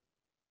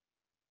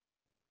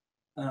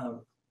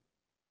subset.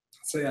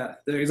 So yeah,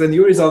 there is a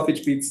new result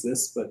which beats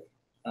this, but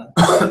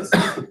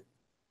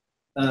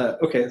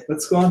okay,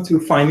 let's go on to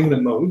finding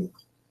the mode.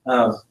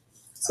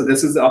 So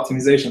this is the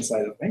optimization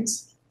side of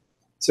things.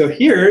 So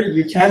here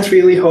you can't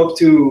really hope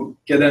to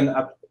get an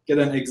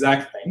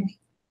exact thing.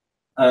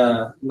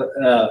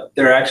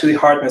 There are actually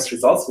hardness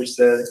results which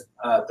say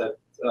that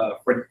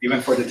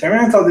even for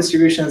determinantal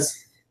distributions,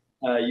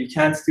 you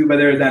can't do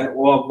better than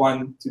O of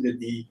 1 to the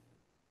D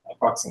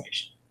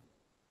approximation.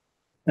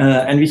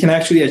 And we can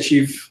actually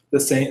achieve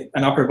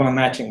an upper bound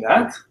matching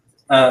that.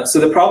 So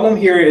the problem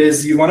here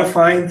is you want to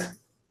find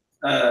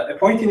a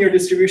point in your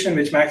distribution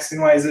which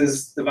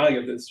maximizes the value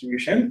of the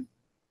distribution.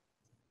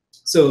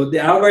 So the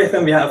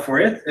algorithm we have for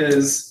it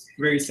is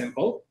very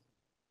simple.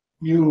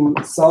 You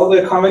solve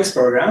the convex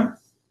program.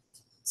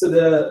 So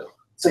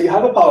you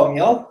have a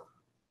polynomial,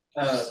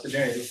 the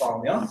generating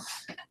polynomial.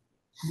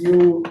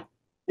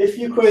 If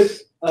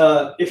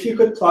you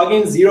could plug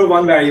in 0,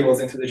 1 variables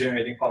into the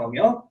generating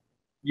polynomial,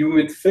 you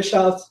would fish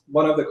out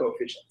one of the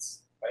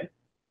coefficients, right?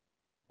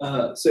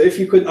 So if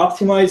you could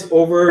optimize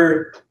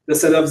over the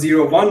set of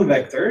 0, 1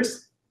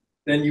 vectors,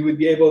 then you would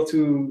be able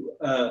to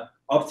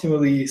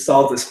optimally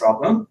solve this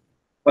problem.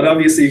 But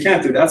obviously you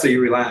can't do that, so you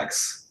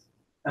relax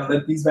and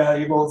let these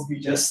variables be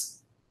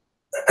just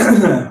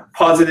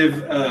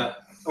positive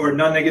or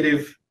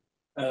non-negative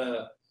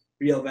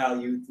real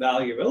valued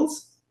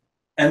variables.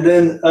 And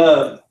then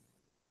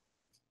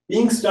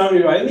being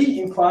strongly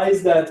Rayleigh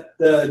implies that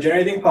the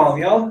generating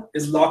polynomial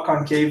is log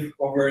concave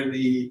over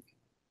the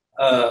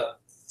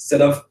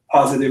set of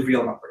positive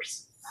real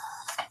numbers,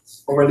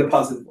 over the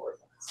positive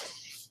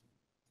ordinals.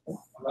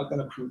 I'm not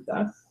going to prove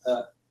that.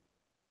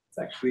 It's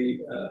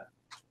actually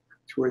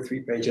 2 or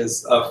 3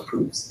 pages of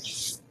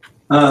proofs.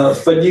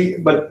 But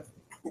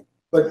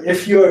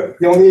if you're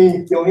the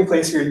only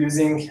place you're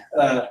using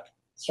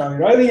strongly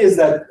Rayleigh is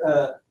that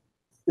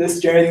this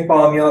generating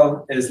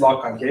polynomial is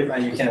log concave,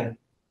 and you can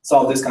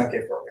solve this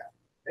concave program.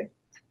 Okay?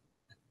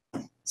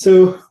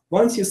 So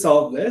once you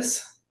solve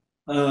this,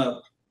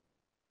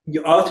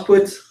 you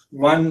output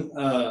one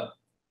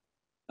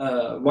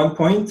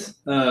point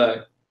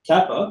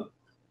kappa,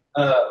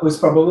 whose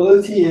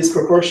probability is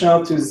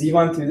proportional to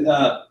z1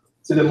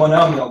 to the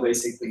monomial,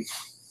 basically,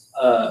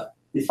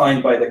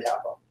 defined by the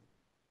kappa.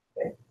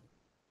 Okay?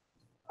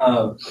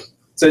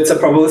 So it's a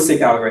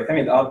probabilistic algorithm.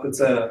 It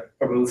outputs a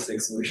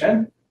probabilistic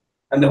solution.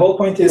 And the whole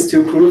point is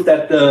to prove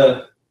that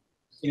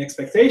in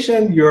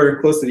expectation,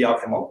 you're close to the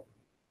optimal.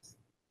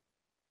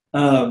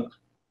 So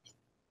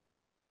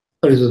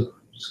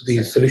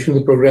the solution to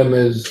the program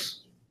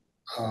is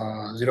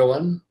 0,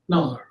 1?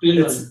 No,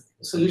 real value.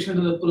 The solution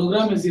to the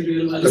program is the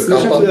real value. The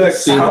solution to the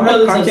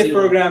Samples are concave zero.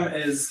 program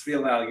is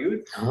real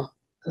valued.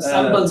 The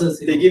samples are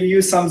zero. They give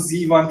you some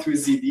z1 through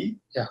zd.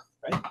 Yeah.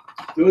 Right?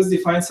 Those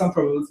define some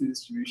probability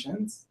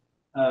distributions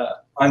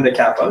on the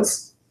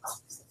kappas.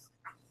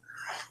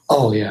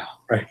 Oh, yeah,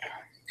 right.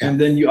 And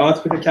then you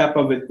output a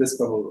kappa with this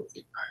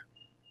probability.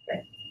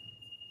 Okay.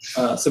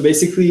 So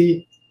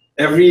basically,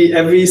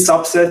 every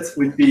subset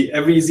would be,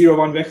 every 0,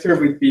 1 vector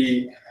would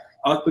be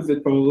output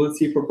with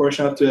probability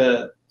proportional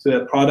to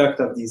a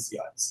product of these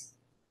CIs.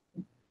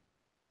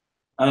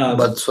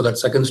 But so that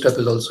second step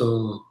is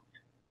also...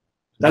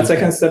 That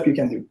second step you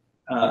can do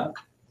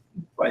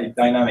by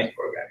dynamic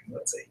programming,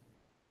 let's say.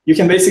 You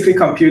can basically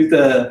compute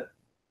the,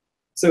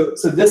 so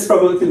this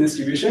probability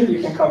distribution,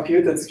 you can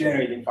compute its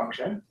generating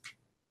function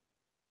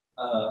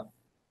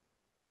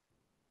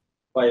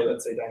by,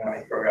 let's say,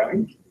 dynamic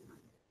programming.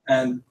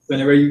 And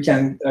whenever you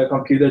can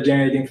compute a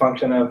generating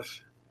function of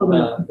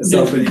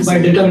by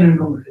determinant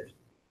computation.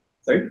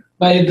 Sorry?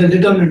 By the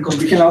determinant You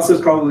computation. can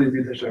also probably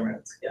do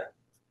determinants, yeah.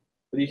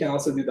 But you can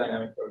also do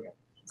dynamic programming.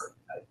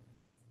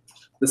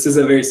 This is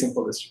a very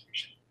simple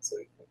distribution. So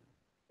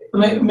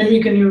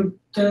Maybe can you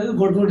tell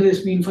what would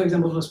this mean, for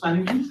example, for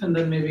spanning trees, and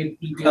then maybe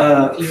it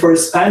will be for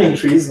spanning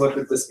trees, what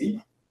would this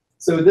be?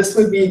 So this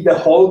would be the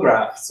whole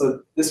graph.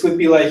 So this would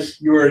be like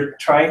you're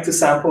trying to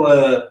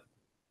sample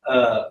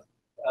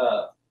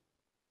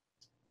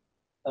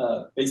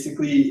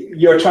basically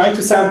you're trying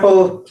to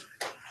sample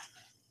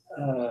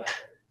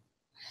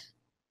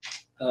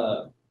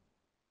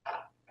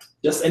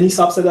just any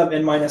subset of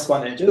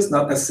n-1 edges,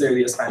 not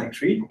necessarily a spanning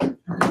tree,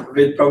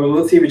 with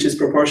probability which is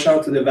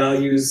proportional to the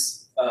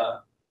values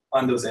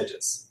on those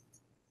edges.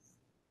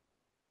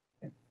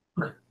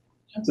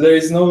 So there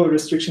is no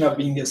restriction of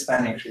being a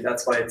spanning tree.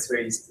 That's why it's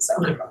very easy to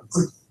sample from.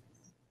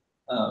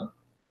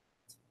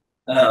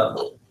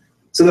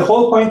 So the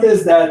whole point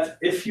is that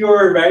if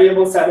your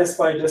variables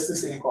satisfy just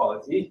this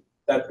inequality,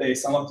 that they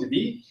sum up to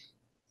d,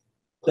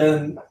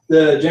 then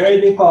the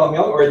generating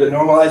polynomial, or the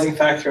normalizing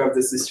factor of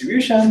this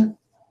distribution,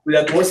 will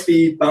at most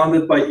be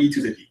bounded by e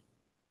to the d.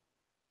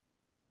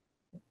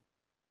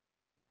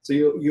 So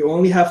you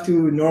only have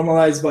to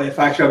normalize by a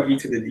factor of e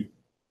to the d.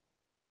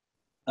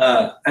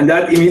 And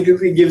that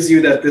immediately gives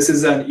you that this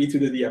is an e to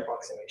the d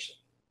approximation.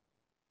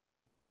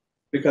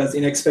 Because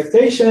in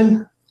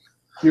expectation,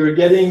 you're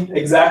getting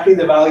exactly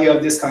the value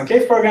of this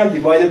concave program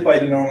divided by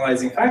the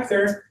normalizing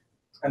factor.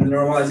 And the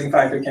normalizing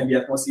factor can be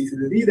at most e to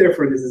the d,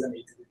 therefore this is an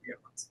e to the d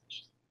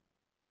approximation.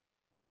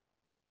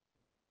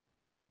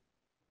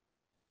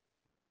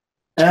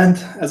 And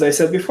as I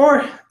said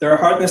before, there are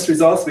hardness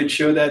results which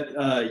show that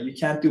you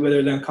can't do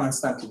better than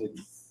constant to the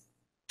d.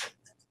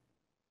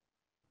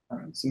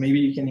 So maybe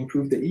you can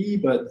improve the e,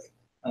 but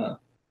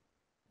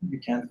you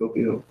can't go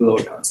below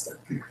a constant.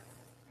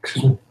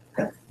 Excuse me.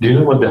 Do you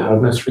know what the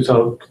hardness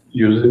result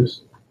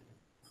uses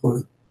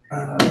for?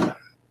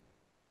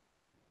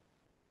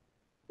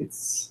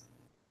 It's,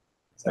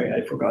 sorry,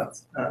 I forgot.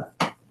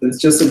 It's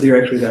just a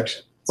direct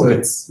reduction. So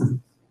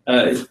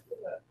Okay.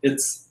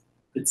 It's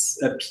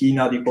a p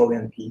not equal to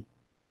np.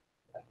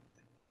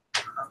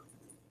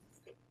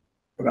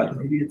 Forgot.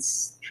 Maybe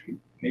it's three.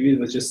 Maybe it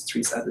was just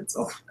 3 sat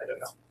itself. I don't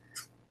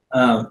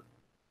know.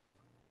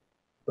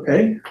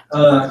 Okay.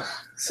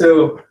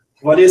 So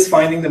what is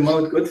finding the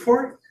mode good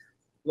for?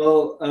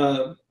 Well,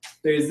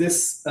 there is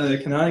this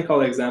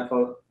canonical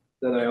example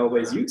that I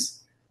always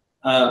use,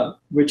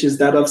 which is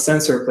that of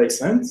sensor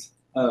placement,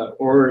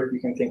 or you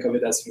can think of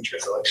it as feature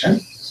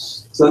selection.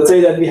 So let's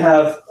say that we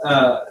have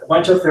a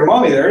bunch of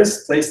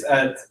thermometers placed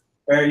at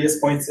various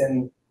points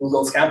in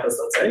Google's campus,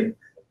 let's say,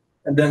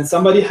 and then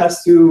somebody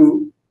has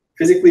to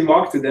physically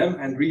walk to them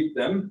and read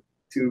them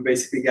to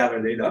basically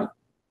gather data.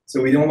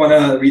 So we don't want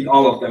to read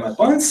all of them at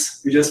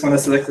once. We just want to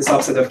select a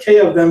subset of k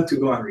of them to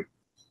go and read.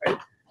 Right?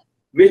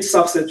 Which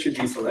subset should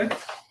we select?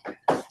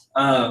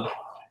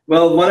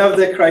 Well, one of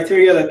the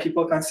criteria that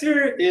people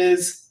consider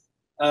is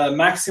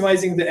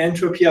maximizing the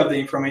entropy of the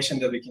information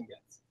that we can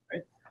get.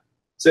 Right?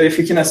 So if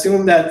you can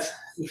assume that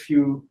if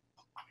you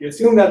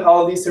assume that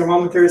all these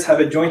thermometers have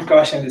a joint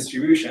Gaussian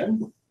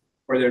distribution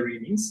for their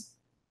readings,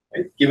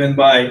 right, given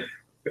by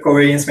the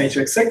covariance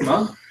matrix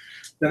sigma,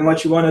 then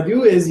what you want to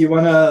do is you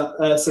want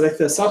to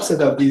select a subset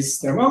of these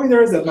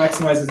thermometers that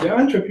maximizes their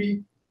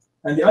entropy.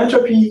 And the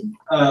entropy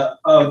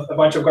of a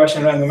bunch of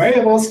Gaussian random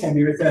variables can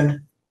be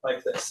written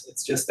like this.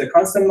 It's just a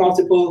constant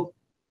multiple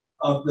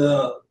of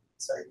the,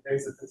 sorry,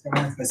 there's a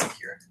determinant missing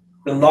here.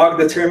 The log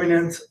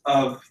determinant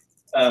of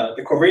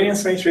the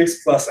covariance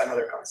matrix plus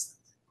another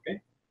constant.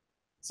 Okay.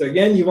 So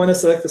again, you want to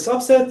select a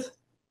subset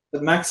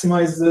that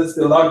maximizes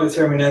the log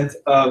determinant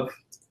of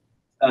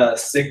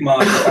sigma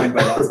defined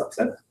by that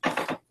subset.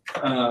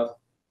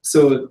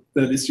 So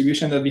the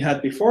distribution that we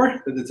had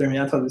before, the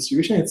determinantal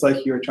distribution, it's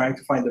like you're trying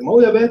to find the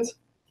mode of it,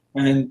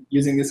 and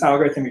using this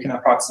algorithm, you can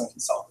approximately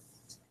solve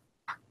it.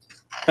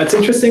 It's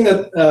interesting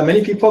that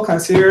many people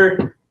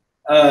consider,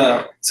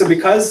 so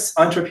because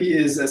entropy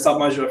is a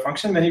submodular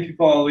function, many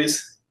people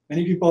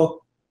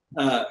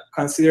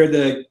consider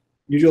the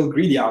usual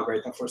greedy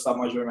algorithm for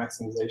submodular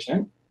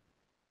maximization,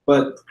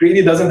 but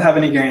greedy doesn't have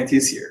any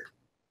guarantees here,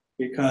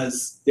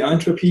 because the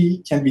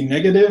entropy can be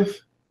negative,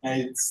 and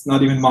it's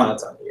not even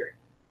monotone here.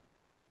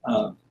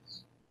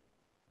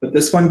 But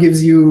this one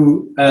gives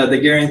you the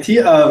guarantee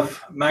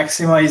of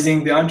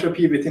maximizing the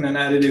entropy within an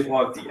additive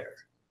log d error.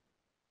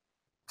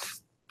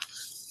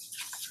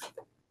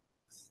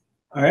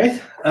 All right,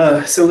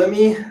 so let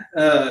me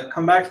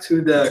come back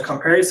to the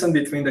comparison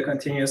between the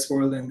continuous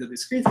world and the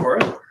discrete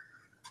world.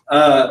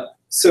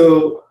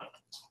 So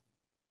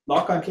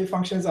log concave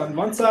functions on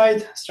one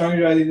side, strong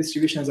Rayleigh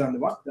distributions on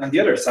the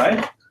other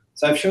side.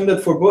 So I've shown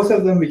that for both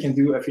of them, we can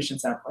do efficient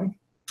sampling.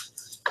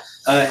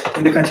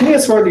 In the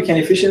continuous world, you can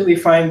efficiently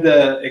find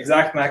the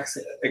exact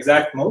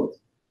mode.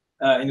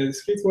 In the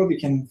discrete world, you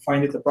can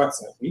find it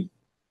approximately.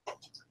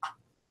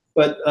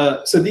 But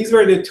so these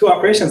were the two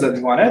operations that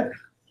we wanted.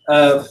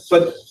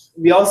 But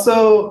we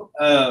also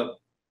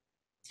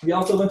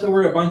went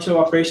over a bunch of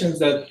operations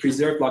that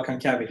preserve log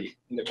concavity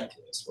in the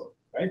continuous world,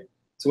 right?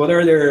 So what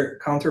are their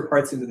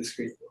counterparts in the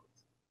discrete world?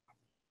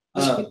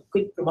 Just a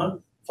quick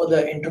remark for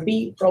the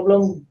entropy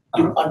problem.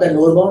 Are there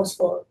lower bounds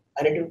for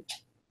additive?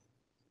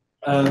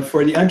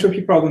 For the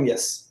entropy problem,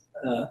 yes.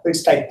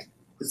 It's tight.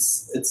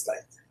 It's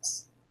tight.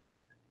 Yes.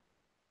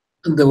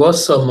 There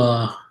was some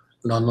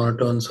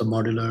non-monotone,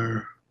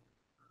 submodular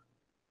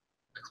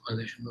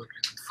expansion.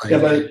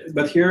 Yeah,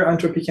 but here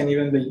entropy can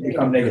even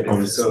become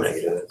negative. So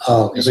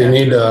oh, so you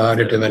need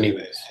additive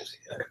anyways.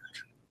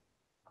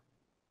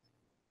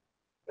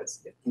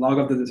 that's it. Log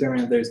of the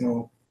determinant, there is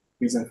no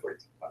reason for it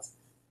to be positive.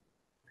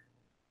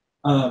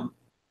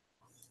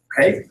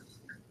 Okay.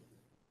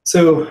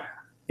 So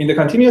in the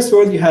continuous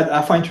world, you had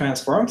affine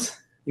transforms.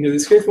 In the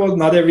discrete world,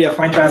 not every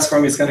affine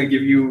transform is going to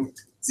give you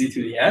z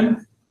to the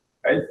n,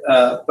 right?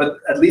 But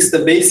at least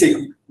the basic,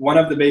 one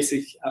of the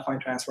basic affine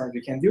transforms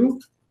you can do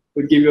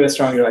would give you a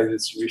strong Rayleigh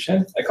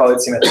distribution. I call it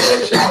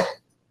symmetrization.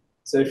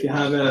 So if you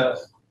have a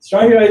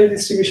strong Rayleigh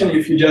distribution,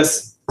 if you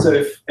just, so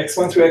if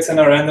x1 through xn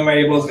are random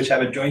variables which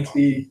have a joint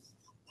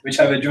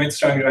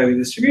strong Rayleigh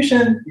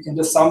distribution, you can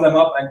just sum them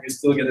up and you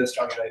still get a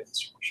strong Rayleigh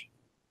distribution.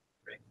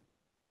 Great.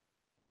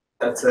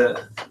 That's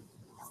a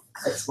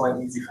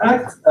x1 easy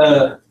fact.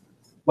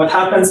 What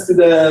happens to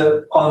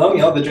the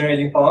polynomial, the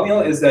generating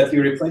polynomial, is that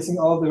you're replacing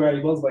all of the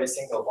variables by a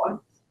single one.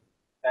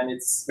 And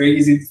it's very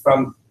easy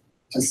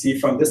to see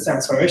from this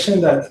transformation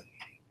that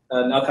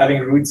not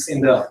having roots in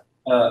the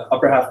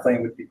upper half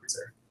plane would be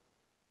preserved.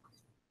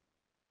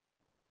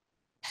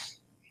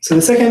 So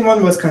the second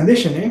one was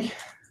conditioning.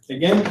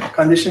 Again,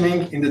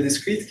 conditioning in the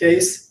discrete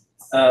case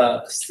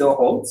still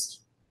holds.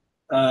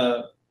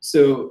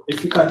 So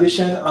if you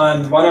condition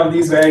on one of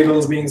these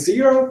variables being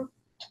 0,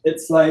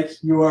 it's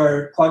like you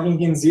are plugging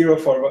in 0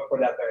 for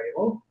that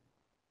variable.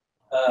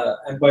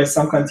 And by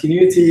some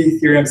continuity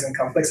theorems in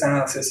complex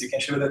analysis, you can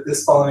show that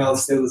this polynomial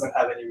still doesn't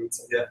have any roots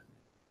in the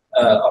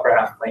upper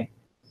half plane.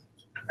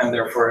 And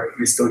therefore,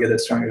 we still get a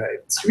strong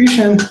Rayleigh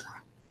distribution.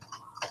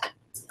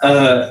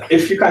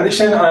 If you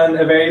condition on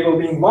a variable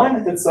being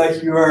 1, it's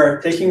like you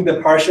are taking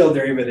the partial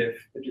derivative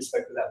with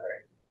respect to that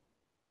variable.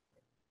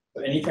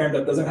 So any term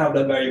that doesn't have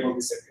that variable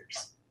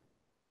disappears.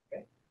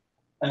 Okay.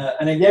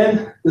 And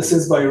again, this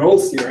is by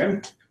Rolle's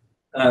theorem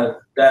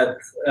that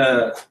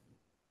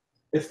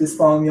if this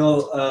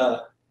polynomial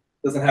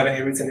doesn't have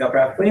any roots in the upper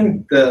half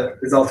plane, the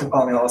resulting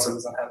polynomial also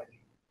doesn't have any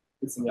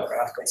roots in the upper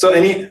half plane.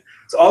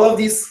 So all of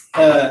these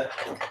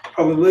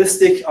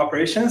probabilistic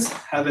operations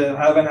have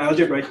an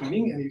algebraic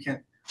meaning, and you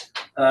can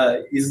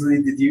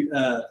easily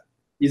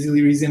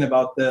reason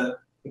about the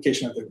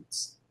location of the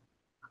roots.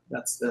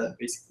 That's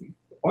basically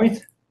the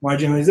point.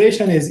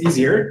 Marginalization is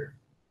easier.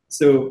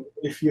 So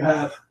if you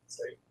have,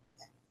 sorry,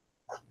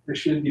 there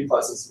shouldn't be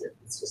pluses here.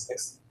 It's just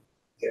next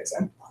to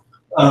xn.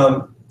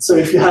 So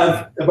if you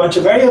have a bunch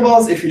of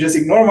variables, if you just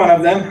ignore one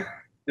of them,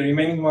 the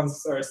remaining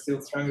ones are still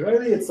strong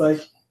Rayleigh. It's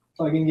like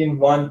plugging in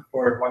 1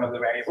 for one of the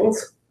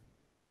variables.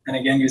 And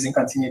again, using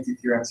continuity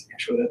theorems, you can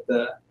show that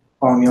the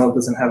polynomial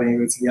doesn't have any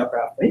roots in the upper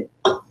half plane.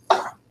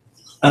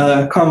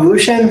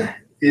 Convolution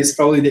is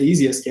probably the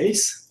easiest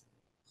case.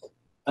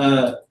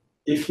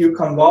 If you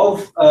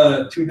convolve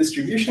two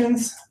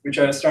distributions, which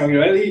are strongly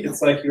Rayleigh,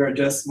 it's like you are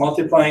just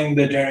multiplying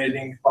the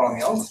generating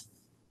polynomials.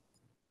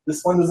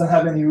 This one doesn't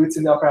have any roots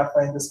in the upper half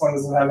plane. This one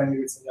doesn't have any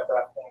roots in the upper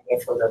half plane.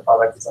 Therefore, the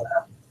product doesn't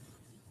have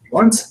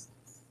ones.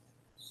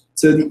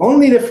 So the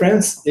only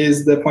difference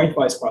is the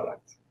pointwise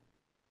product.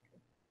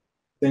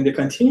 In the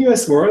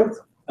continuous world,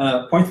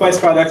 pointwise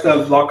product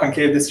of log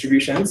concave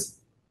distributions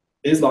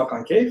is log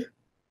concave.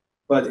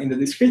 But in the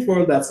discrete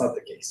world, that's not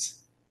the case.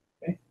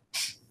 Okay?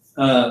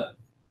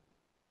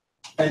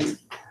 And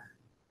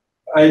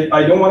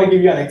I don't want to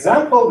give you an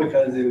example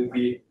because it would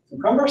be too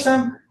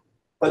cumbersome.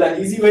 But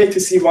an easy way to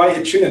see why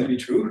it shouldn't be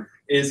true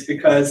is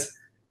because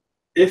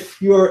if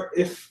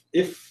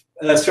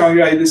strong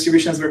Rayleigh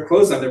distributions were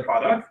closed on their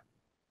product,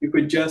 you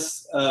could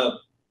just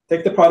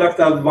take the product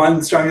of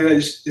one strong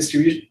Rayleigh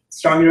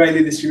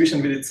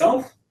distribution with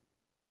itself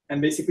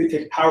and basically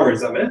take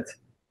powers of it.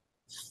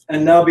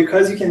 And now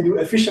because you can do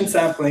efficient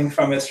sampling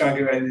from a strong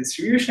Rayleigh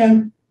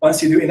distribution,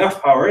 once you do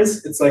enough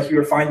powers, it's like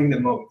you're finding the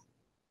mode.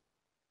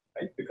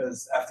 Right?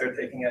 Because after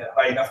taking a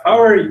high enough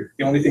power,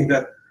 the only thing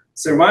that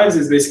survives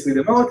is basically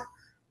the mode.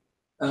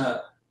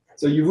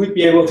 So you would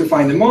be able to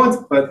find the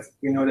mode, but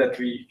we know that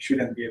we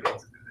shouldn't be able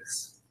to do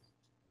this.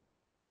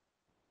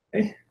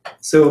 Okay?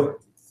 So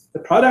the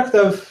product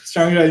of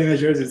strong Rayleigh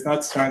measures is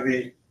not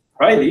strongly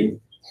Rayleigh,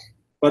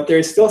 but there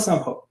is still some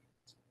hope.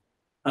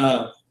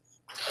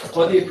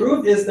 What they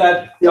proved is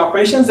that the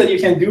operations that you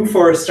can do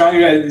for strong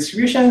Rayleigh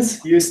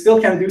distributions, you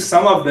still can do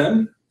some of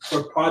them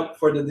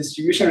for the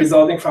distribution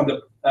resulting from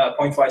the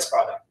pointwise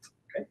product.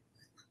 Okay?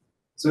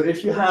 So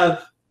if you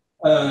have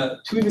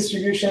two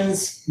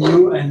distributions,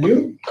 mu and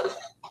nu,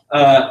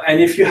 and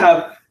if you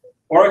have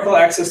oracle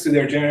access to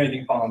their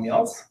generating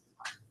polynomials,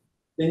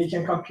 then you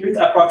can compute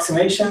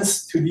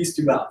approximations to these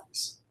two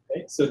values.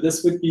 Okay? So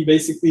this would be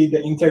basically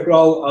the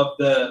integral of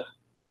the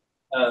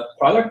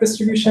product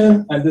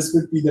distribution, and this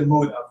would be the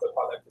mode of the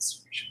product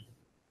distribution.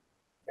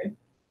 Okay?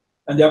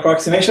 And the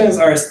approximations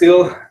are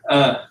still,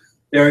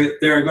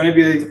 they're going to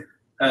be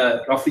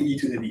roughly e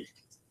to the d,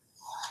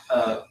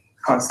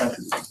 constant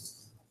to the d.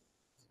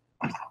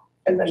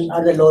 And then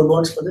are there lower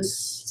bounds for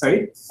this?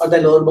 Sorry? Are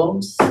there lower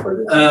bounds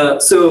for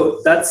this? So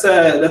that's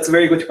a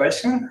very good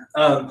question.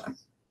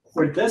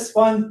 For this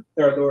one,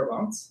 there are lower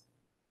bounds.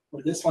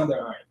 For this one,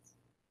 there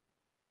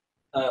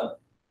aren't.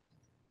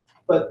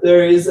 But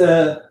there is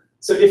a,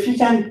 so if you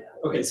can,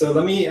 okay, so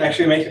let me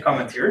actually make a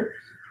comment here.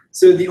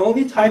 So the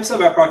only types of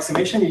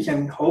approximation you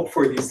can hope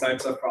for these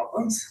types of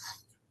problems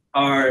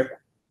are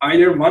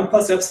either 1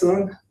 plus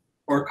epsilon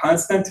or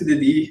constant to the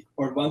d,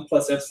 or 1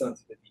 plus epsilon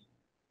to the d.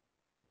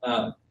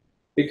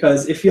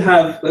 Because if you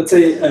have, let's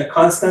say, a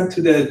constant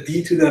to the d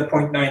to the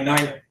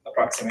 0.99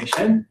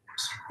 approximation,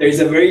 there is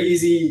a very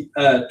easy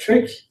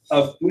trick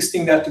of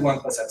boosting that to 1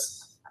 plus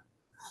epsilon.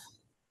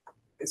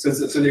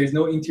 So there is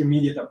no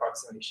intermediate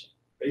approximation.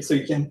 Okay? So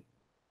you can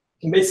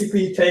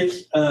basically take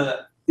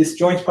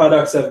disjoint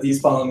products of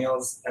these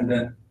polynomials and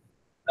then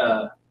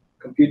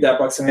compute the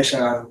approximation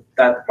on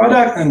that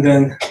product, and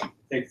then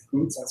take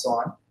roots and so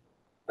on.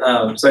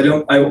 So I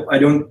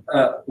don't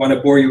want to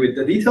bore you with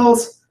the details,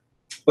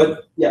 but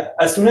yeah,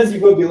 as soon as you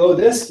go below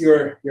this,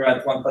 you're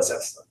at 1 plus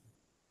epsilon.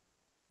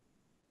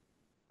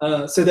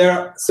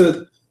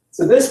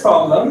 So this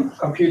problem,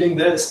 computing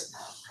this,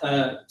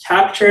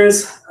 captures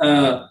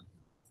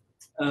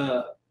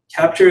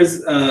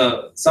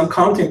some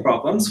counting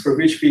problems for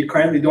which we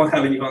currently don't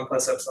have any 1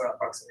 plus epsilon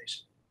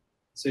approximation.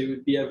 So it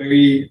would be a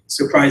very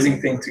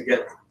surprising thing to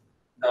get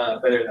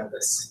better than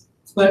this.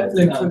 Like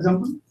for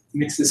example?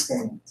 Mixed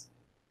discriminant.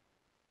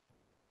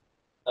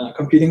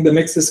 Computing the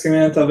mixed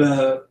discriminant of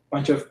a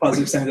bunch of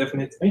positive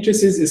semi-definite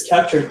matrices is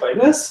captured by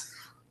this,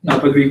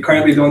 but we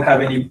currently don't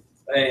have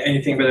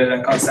anything better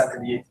than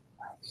constantly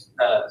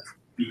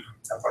B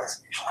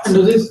approximation. And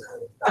do this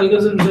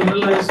algorithm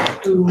generalize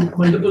to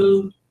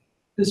multiple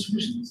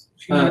distributions?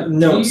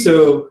 No.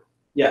 So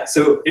yeah.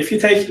 So if you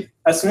take,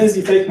 as soon as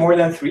you take more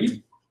than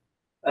 3,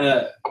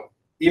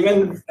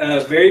 even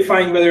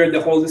verifying whether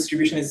the whole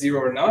distribution is 0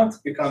 or not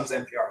becomes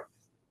NPR.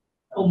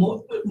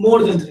 Oh,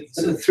 more than 3.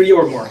 So 3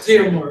 or more. 3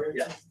 or more.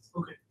 Yeah.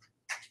 Okay.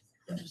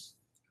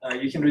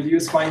 You can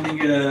reduce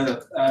finding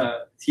a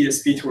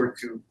TSP toward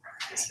 2.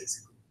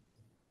 Basically.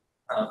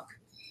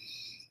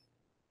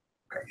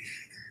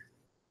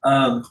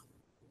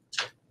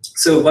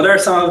 So what are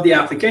some of the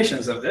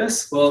applications of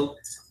this? Well,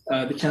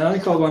 the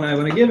canonical one I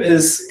want to give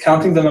is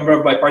counting the number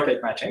of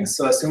bipartite matchings.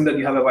 So assume that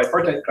you have a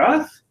bipartite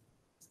graph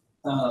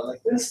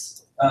like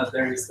this.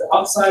 There is the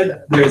upside,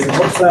 there is the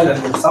north side,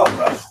 and the south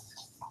graph.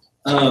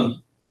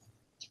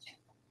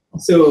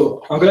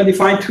 So I'm going to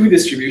define 2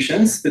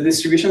 distributions. The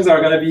distributions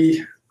are going to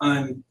be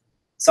on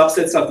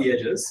subsets of the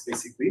edges,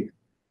 basically.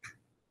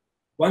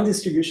 One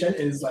distribution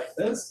is like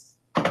this.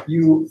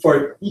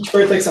 For each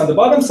vertex on the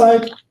bottom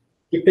side,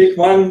 you pick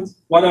one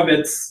of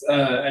its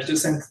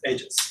adjacent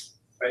edges,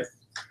 right?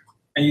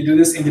 And you do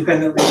this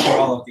independently for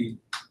all of the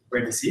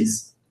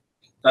vertices.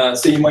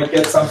 So you might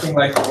get something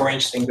like the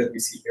orange thing that we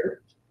see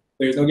here.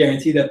 There's no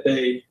guarantee that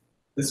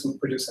this would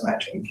produce a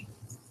matching.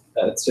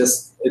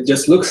 It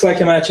just looks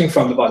like a matching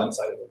from the bottom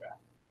side of the graph.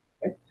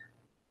 Okay?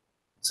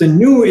 So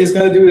nu is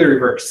going to do the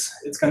reverse.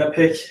 It's going to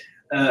pick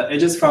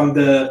edges from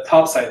the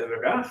top side of the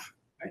graph.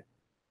 Right?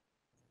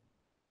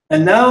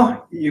 And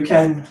now you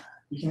can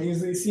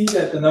easily see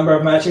that the number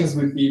of matchings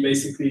would be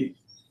basically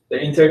the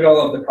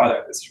integral of the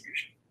product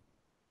distribution.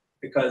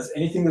 Because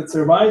anything that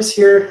survives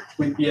here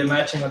would be a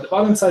matching on the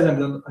bottom side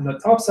and on the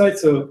top side.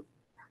 So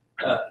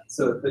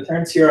the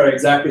terms here are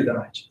exactly the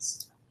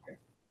matches.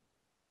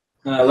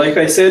 Like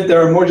I said,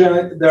 there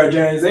are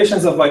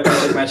generalizations of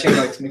bipartite matching,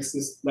 like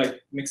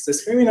mixed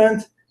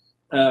discriminant,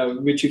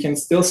 which you can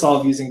still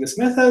solve using this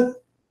method,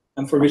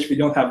 and for which we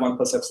don't have 1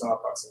 plus epsilon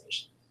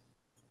approximation.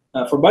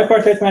 For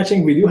bipartite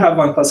matching, we do have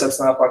 1 plus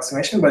epsilon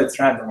approximation, but it's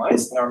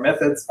randomized, and our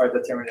methods are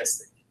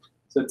deterministic.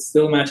 So it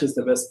still matches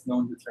the best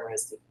known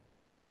deterministic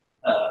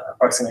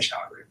approximation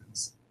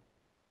algorithms.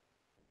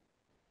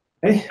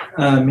 Okay,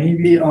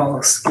 maybe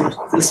I'll skip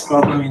this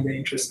problem in the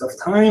interest of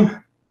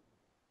time.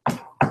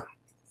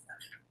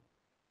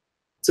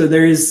 So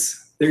there is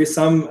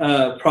some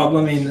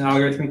problem in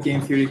algorithmic game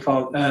theory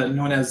called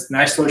known as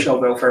Nash social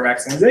welfare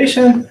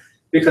maximization.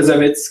 Because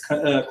of its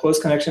close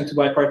connection to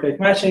bipartite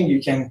matching, you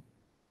can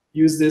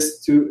use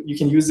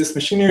this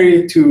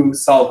machinery to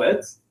solve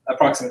it,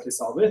 approximately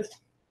solve it.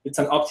 It's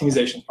an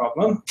optimization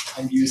problem,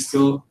 and you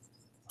still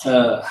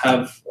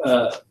have.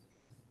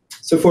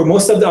 So for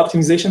most of the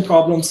optimization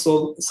problems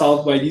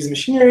solved by these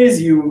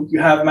machineries, you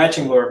have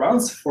matching lower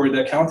bounds. For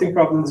the counting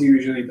problems, you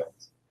usually don't.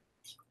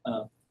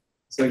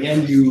 So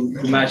again, you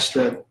match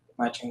the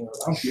matching lower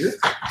bound here.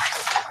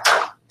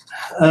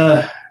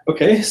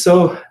 Okay,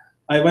 so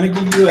I want to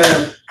give you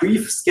a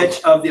brief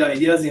sketch of the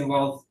ideas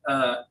involved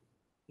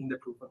in the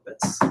proof of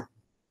this.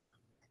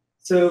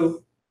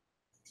 So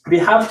we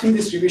have 2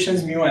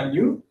 distributions, mu and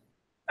u,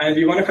 and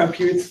we want to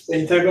compute the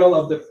integral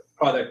of the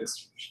product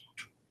distribution.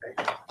 Okay?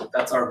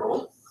 That's our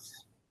goal.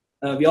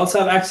 We also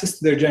have access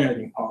to their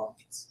generating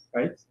polynomials,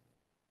 right?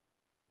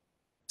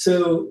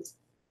 So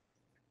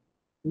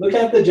look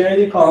at the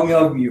generating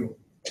polynomial of mu.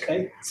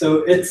 Okay,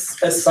 so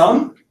it's a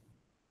sum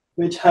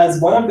which has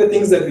one of the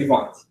things that we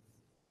want,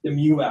 the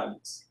mu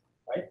values,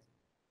 right?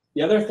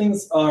 The other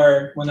things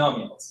are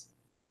monomials.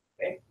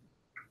 Okay,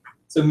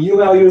 so mu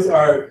values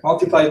are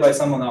multiplied by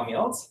some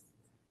monomials.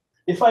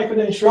 If I could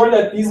ensure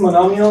that these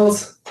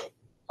monomials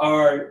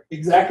are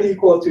exactly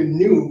equal to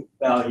nu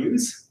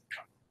values,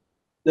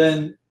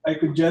 then I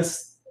could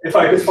if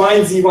I could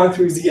find z1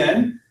 through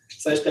zn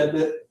such that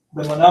the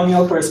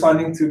monomial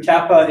corresponding to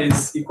kappa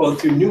is equal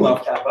to nu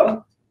of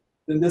kappa,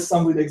 then this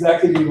sum would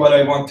exactly be what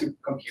I want to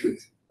compute,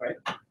 right?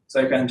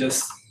 So I can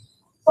just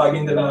plug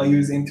in the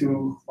values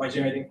into my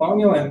generating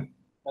polynomial and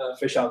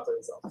fish out the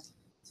result.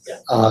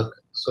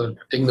 So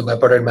taking the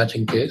bipartite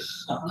matching case,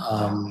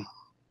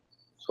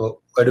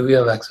 so where do we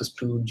have access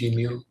to G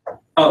mu?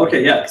 Oh,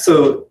 okay, yeah.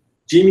 So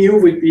G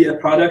mu would be a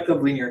product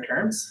of linear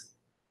terms.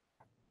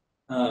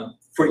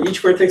 For each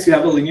vertex, you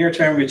have a linear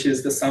term, which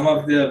is the sum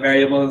of the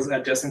variables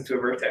adjacent to a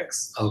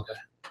vertex. Okay.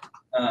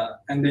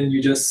 And then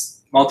you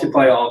just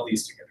multiply all of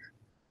these together.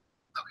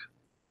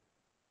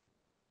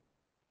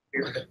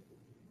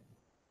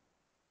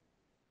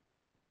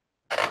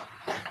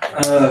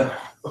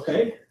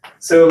 Okay,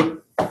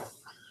 so,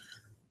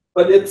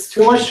 but it's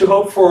too much to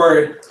hope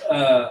for.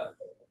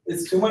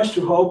 It's too much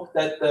to hope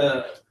that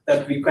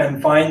that we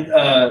can find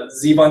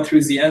z1 through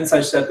zn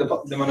such that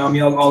the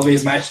monomial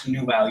always match the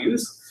new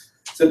values.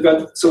 So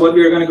what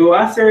we are going to go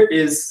after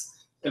is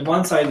a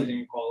one-sided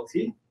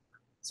inequality.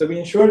 So we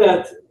ensure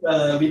that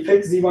we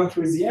pick z1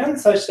 through zn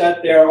such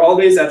that they are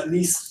always at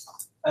least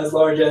as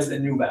large as the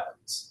new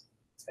values.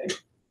 Okay?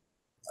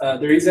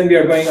 The reason we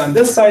are going on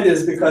this side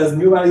is because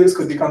new values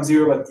could become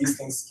 0, but these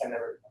things can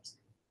never become 0.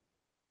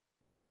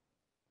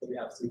 So we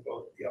have to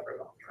go with the upper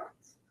bound.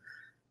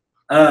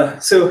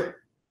 So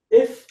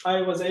if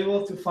I was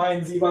able to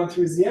find z1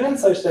 through zn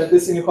such that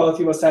this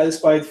inequality was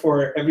satisfied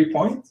for every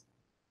point,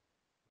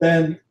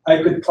 then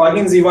I could plug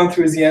in z1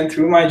 through zn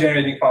through my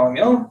generating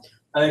polynomial,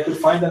 and I could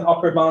find an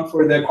upper bound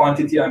for the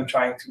quantity I'm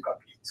trying to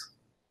compute.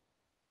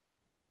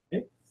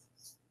 Okay?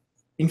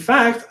 In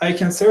fact, I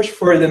can search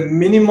for the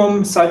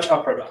minimum such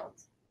upper bound.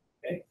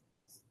 Okay?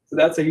 So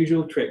that's a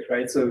usual trick,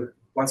 right? So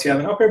once you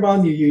have an upper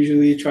bound, you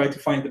usually try to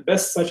find the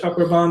best such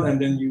upper bound, and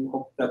then you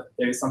hope that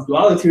there is some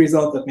duality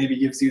result that maybe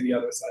gives you the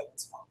other side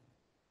as well.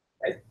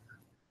 Right?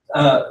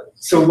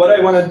 So what I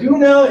want to do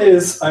now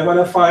is I want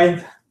to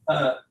find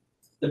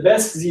the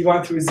best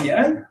z1 through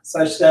zn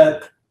such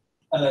that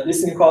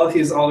this inequality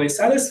is always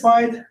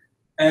satisfied,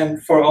 and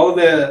for all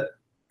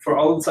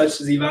such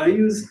z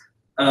values,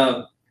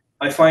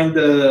 I find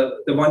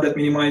the one that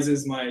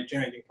minimizes my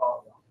generating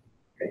polynomial.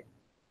 Okay,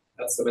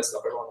 that's the best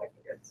upper bound I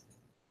can get.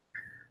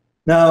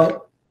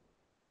 Now,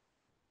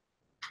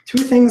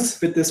 two things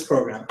with this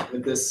program,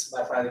 with this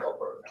mathematical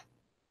program.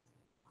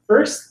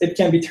 First, it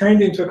can be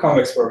turned into a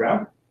convex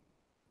program.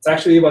 It's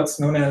actually what's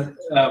known as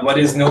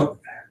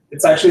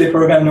It's actually a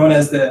program known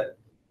as the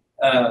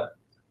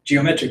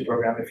geometric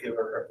program, if you've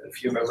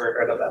ever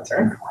heard of that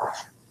term.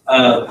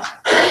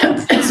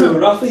 So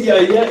roughly the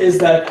idea is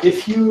that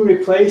if you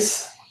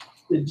replace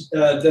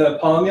the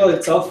polynomial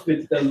itself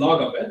with the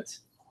log of it,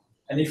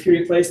 and if you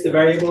replace the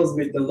variables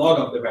with the log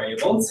of the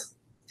variables,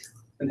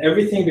 then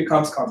everything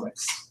becomes convex.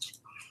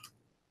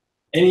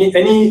 Any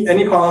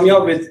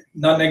polynomial with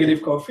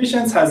non-negative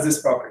coefficients has this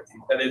property,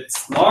 that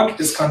its log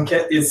is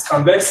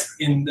convex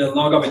in the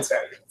log of its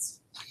variables.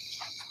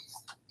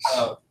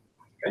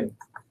 Okay.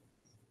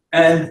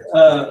 And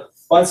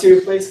once you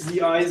replace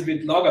zi's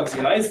with log of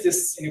zi's,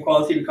 this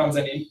inequality becomes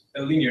a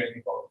linear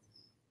inequality.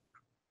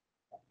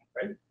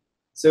 Right?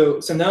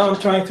 So now I'm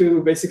trying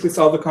to basically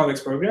solve the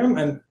convex program,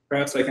 and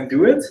perhaps I can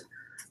do it.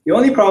 The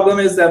only problem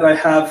is that I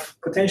have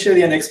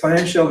potentially an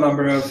exponential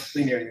number of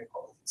linear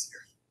inequalities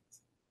here.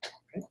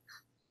 Okay.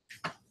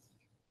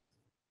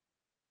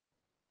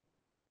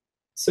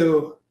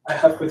 So I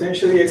have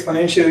potentially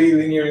exponentially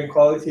linear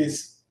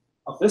inequalities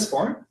of this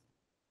form.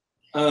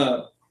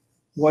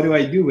 What do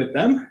I do with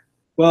them?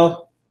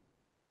 Well,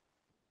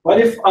 what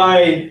if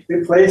I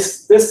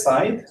replace this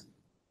side,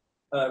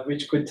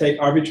 which could take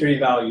arbitrary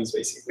values,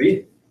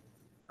 basically,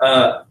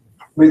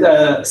 with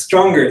a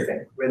stronger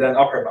thing, with an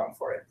upper bound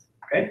for it?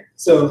 Okay,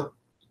 so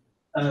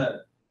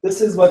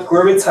this is what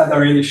Gurwitz had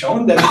already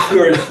shown, that if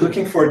you are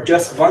looking for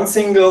just one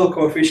single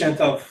coefficient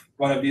of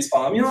one of these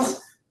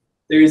polynomials,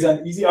 there is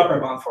an easy upper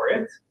bound for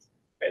it.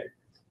 Okay?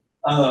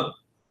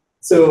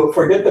 So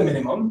forget the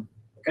minimum.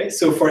 Okay,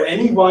 so for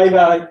any y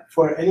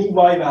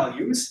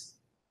values,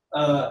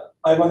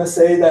 I want to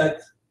say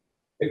that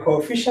the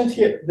coefficient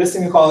here, this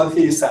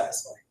inequality is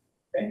satisfied.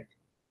 Okay,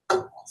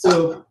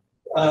 so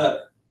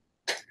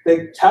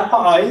the kappa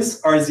i's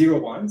are 0,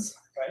 1s,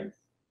 right?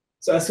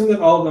 So assume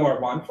that all of them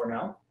are 1 for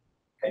now.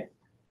 Okay,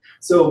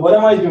 so what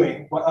am I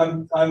doing?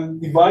 Well, I'm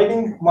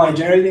dividing my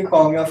generating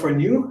polynomial for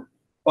nu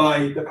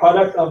by the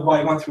product of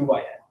y1 through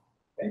yn.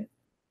 Okay,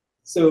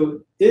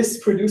 so this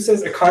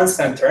produces a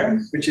constant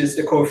term, which is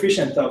the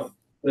coefficient of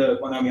the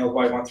monomial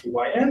y1 through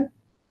yn.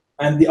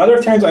 And the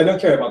other terms I don't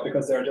care about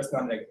because they're just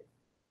non-negative.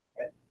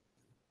 Right?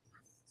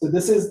 So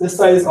this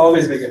side is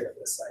always bigger than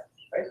this side.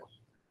 Right?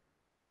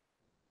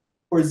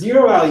 For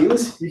 0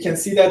 values, you can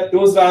see that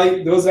those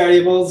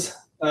variables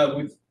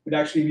would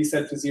actually be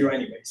set to 0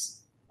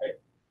 anyways. Right?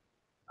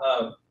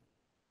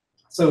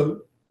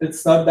 So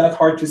it's not that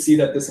hard to see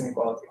that this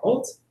inequality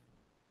holds.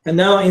 And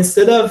now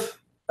instead of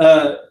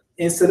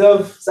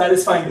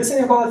satisfying this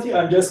inequality,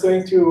 I'm just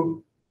going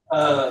to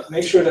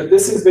make sure that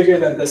this is bigger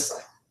than this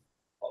side.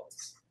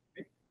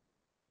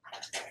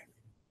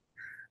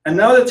 And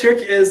now the trick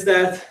is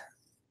that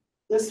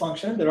this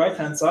function, the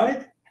right-hand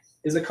side,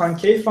 is a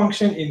concave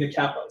function in the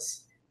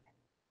kappas.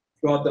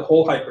 throughout the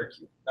whole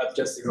hypercube, not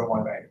just 0,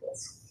 1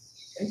 variables.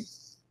 Okay?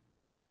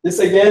 This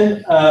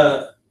again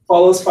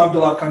follows from the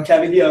log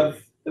concavity of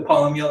the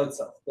polynomial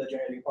itself, the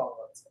generating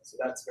polynomial itself. So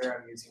that's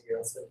where I'm using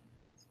real estate.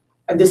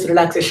 And this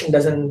relaxation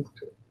doesn't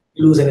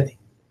lose anything.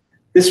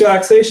 This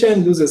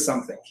relaxation loses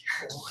something.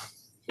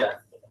 Yeah,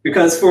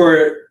 because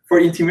for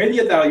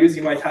intermediate values,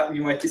 you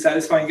might be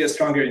satisfying a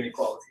stronger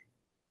inequality.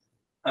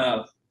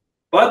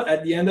 But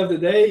at the end of the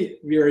day,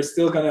 we are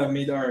still gonna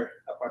meet our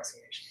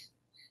approximation.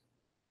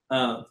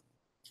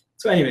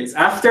 So anyways,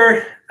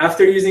 after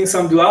using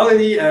some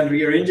duality and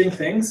rearranging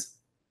things,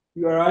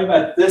 you arrive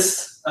at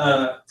this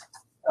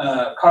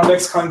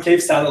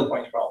convex-concave saddle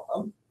point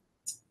problem.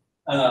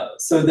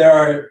 So there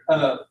are,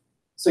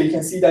 so you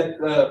can see that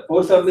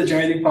both of the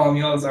generating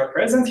polynomials are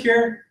present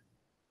here.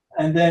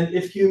 And then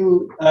if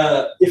you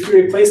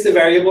replace the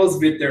variables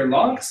with their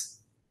logs,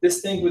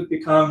 this thing would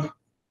become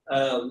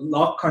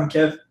log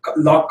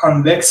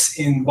convex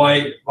in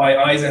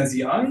yi's and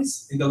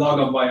zi's, in the log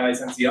of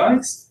yi's and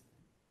zi's.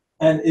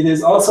 And it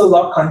is also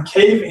log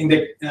concave in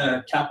the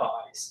kappa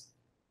i's.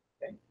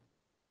 Okay?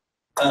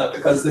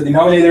 Because the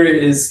denominator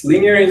is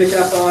linear in the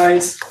kappa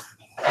i's,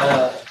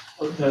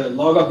 the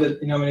log of the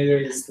denominator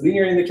is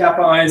linear in the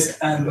kappa i's,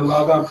 and the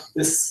log of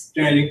this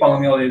generating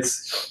polynomial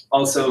is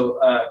also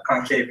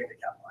concave in the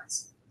kappa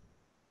i's.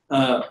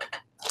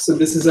 So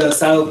this is a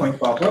saddle point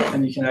problem,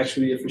 and you can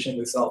actually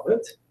efficiently solve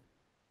it.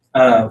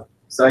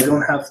 So I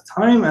don't have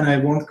time, and I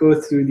won't go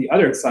through the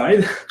other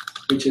side,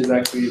 which is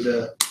actually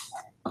the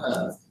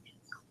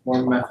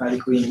more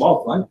mathematically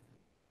involved one.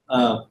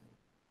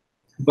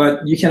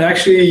 But you can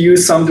actually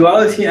use some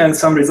duality and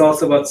some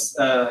results about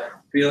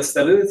real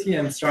stability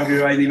and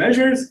stronger Rayleigh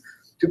measures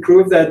to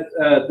prove that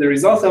the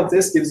result of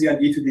this gives you an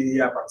e to the d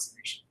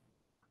approximation.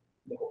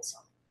 The whole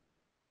sum.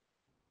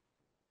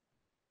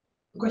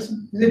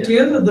 Question. Is it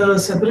clear that the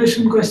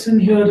separation question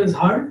here is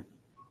hard?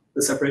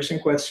 The separation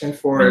question When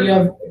for you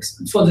have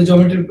for the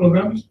geometry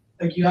programs,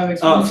 like you have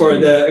for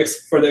the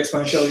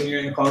exponential linear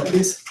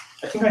inequalities.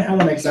 I think I have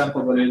an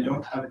example, but I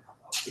don't have it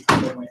off the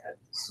top of my head.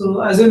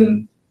 So as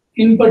in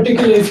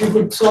particular, if you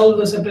could solve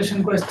the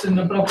separation question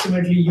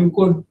approximately, you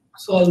could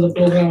solve the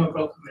program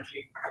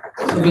approximately.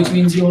 So which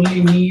means you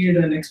only need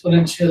an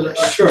exponential.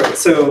 Sure.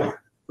 So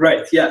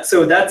right, yeah.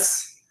 So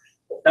that's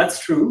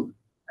true,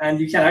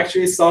 and you can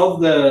actually solve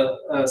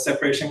the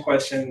separation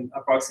question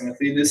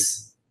approximately.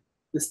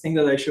 This thing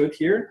that I showed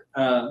here.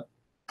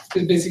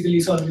 Is basically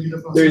solving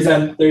the problem.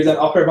 There is an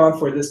upper bound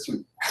for this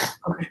too.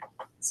 Okay.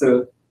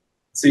 So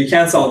you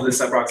can solve this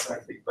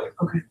approximately, but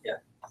okay. Yeah.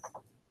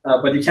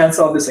 But you can't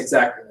solve this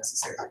exactly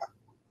necessarily.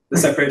 The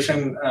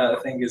separation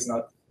thing is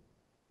not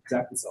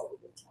exactly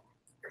solvable.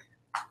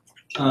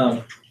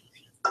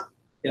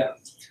 Yeah.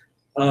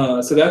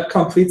 So that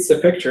completes the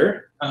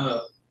picture.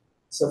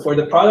 So for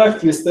the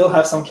product, you still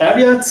have some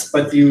caveats,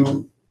 but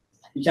you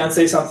can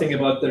say something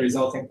about the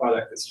resulting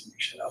product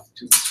distribution of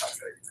two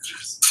contrary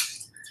measures.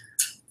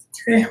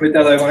 Okay, with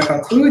that, I want to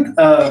conclude.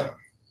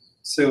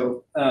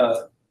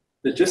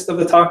 The gist of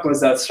the talk was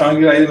that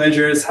strong Rayleigh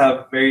measures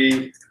have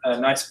very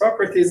nice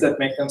properties that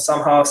make them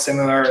somehow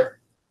similar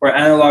or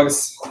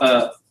analogs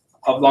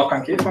of log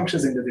concave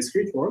functions in the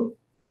discrete world.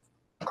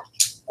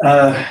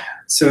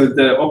 So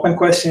the open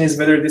question is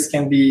whether this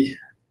can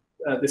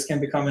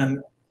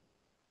become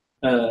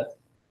a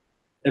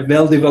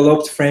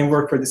well-developed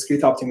framework for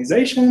discrete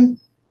optimization.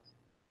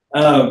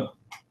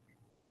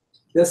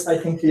 This I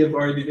think we have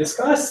already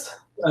discussed.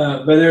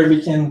 Whether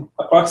we can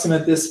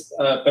approximate this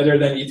better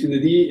than e to the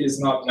d is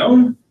not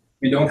known.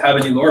 We don't have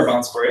any lower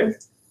bounds for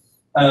it.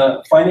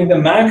 Finding the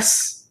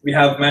max, we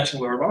have matching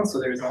lower bounds, so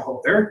there is no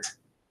hope there.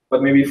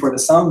 But maybe for the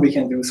sum, we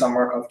can do some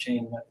Markov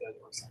chain method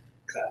or something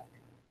like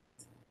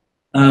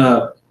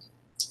that.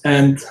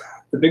 And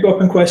the big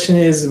open question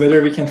is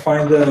whether we can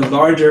find the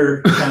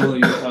larger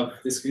value of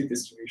discrete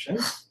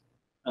distributions,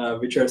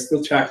 which are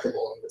still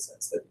tractable in the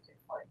sense that we can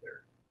find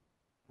their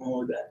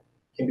mode and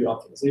can do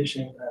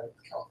optimization and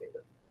counting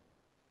them.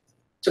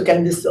 So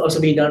can this also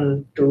be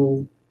done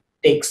to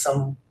take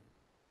some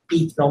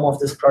p norm of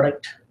this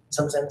product in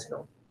some sense, you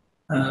know?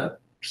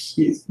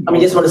 I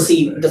mean, just want to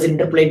see, does it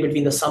interpolate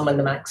between the sum and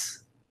the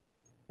max?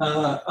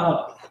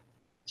 I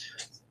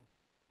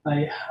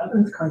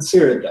haven't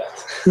considered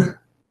that.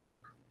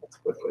 That's a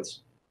good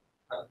question.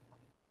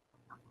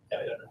 Yeah,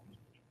 I don't know.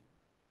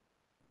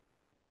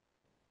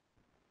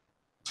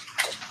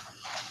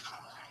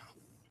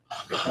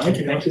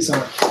 Thank you so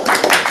much.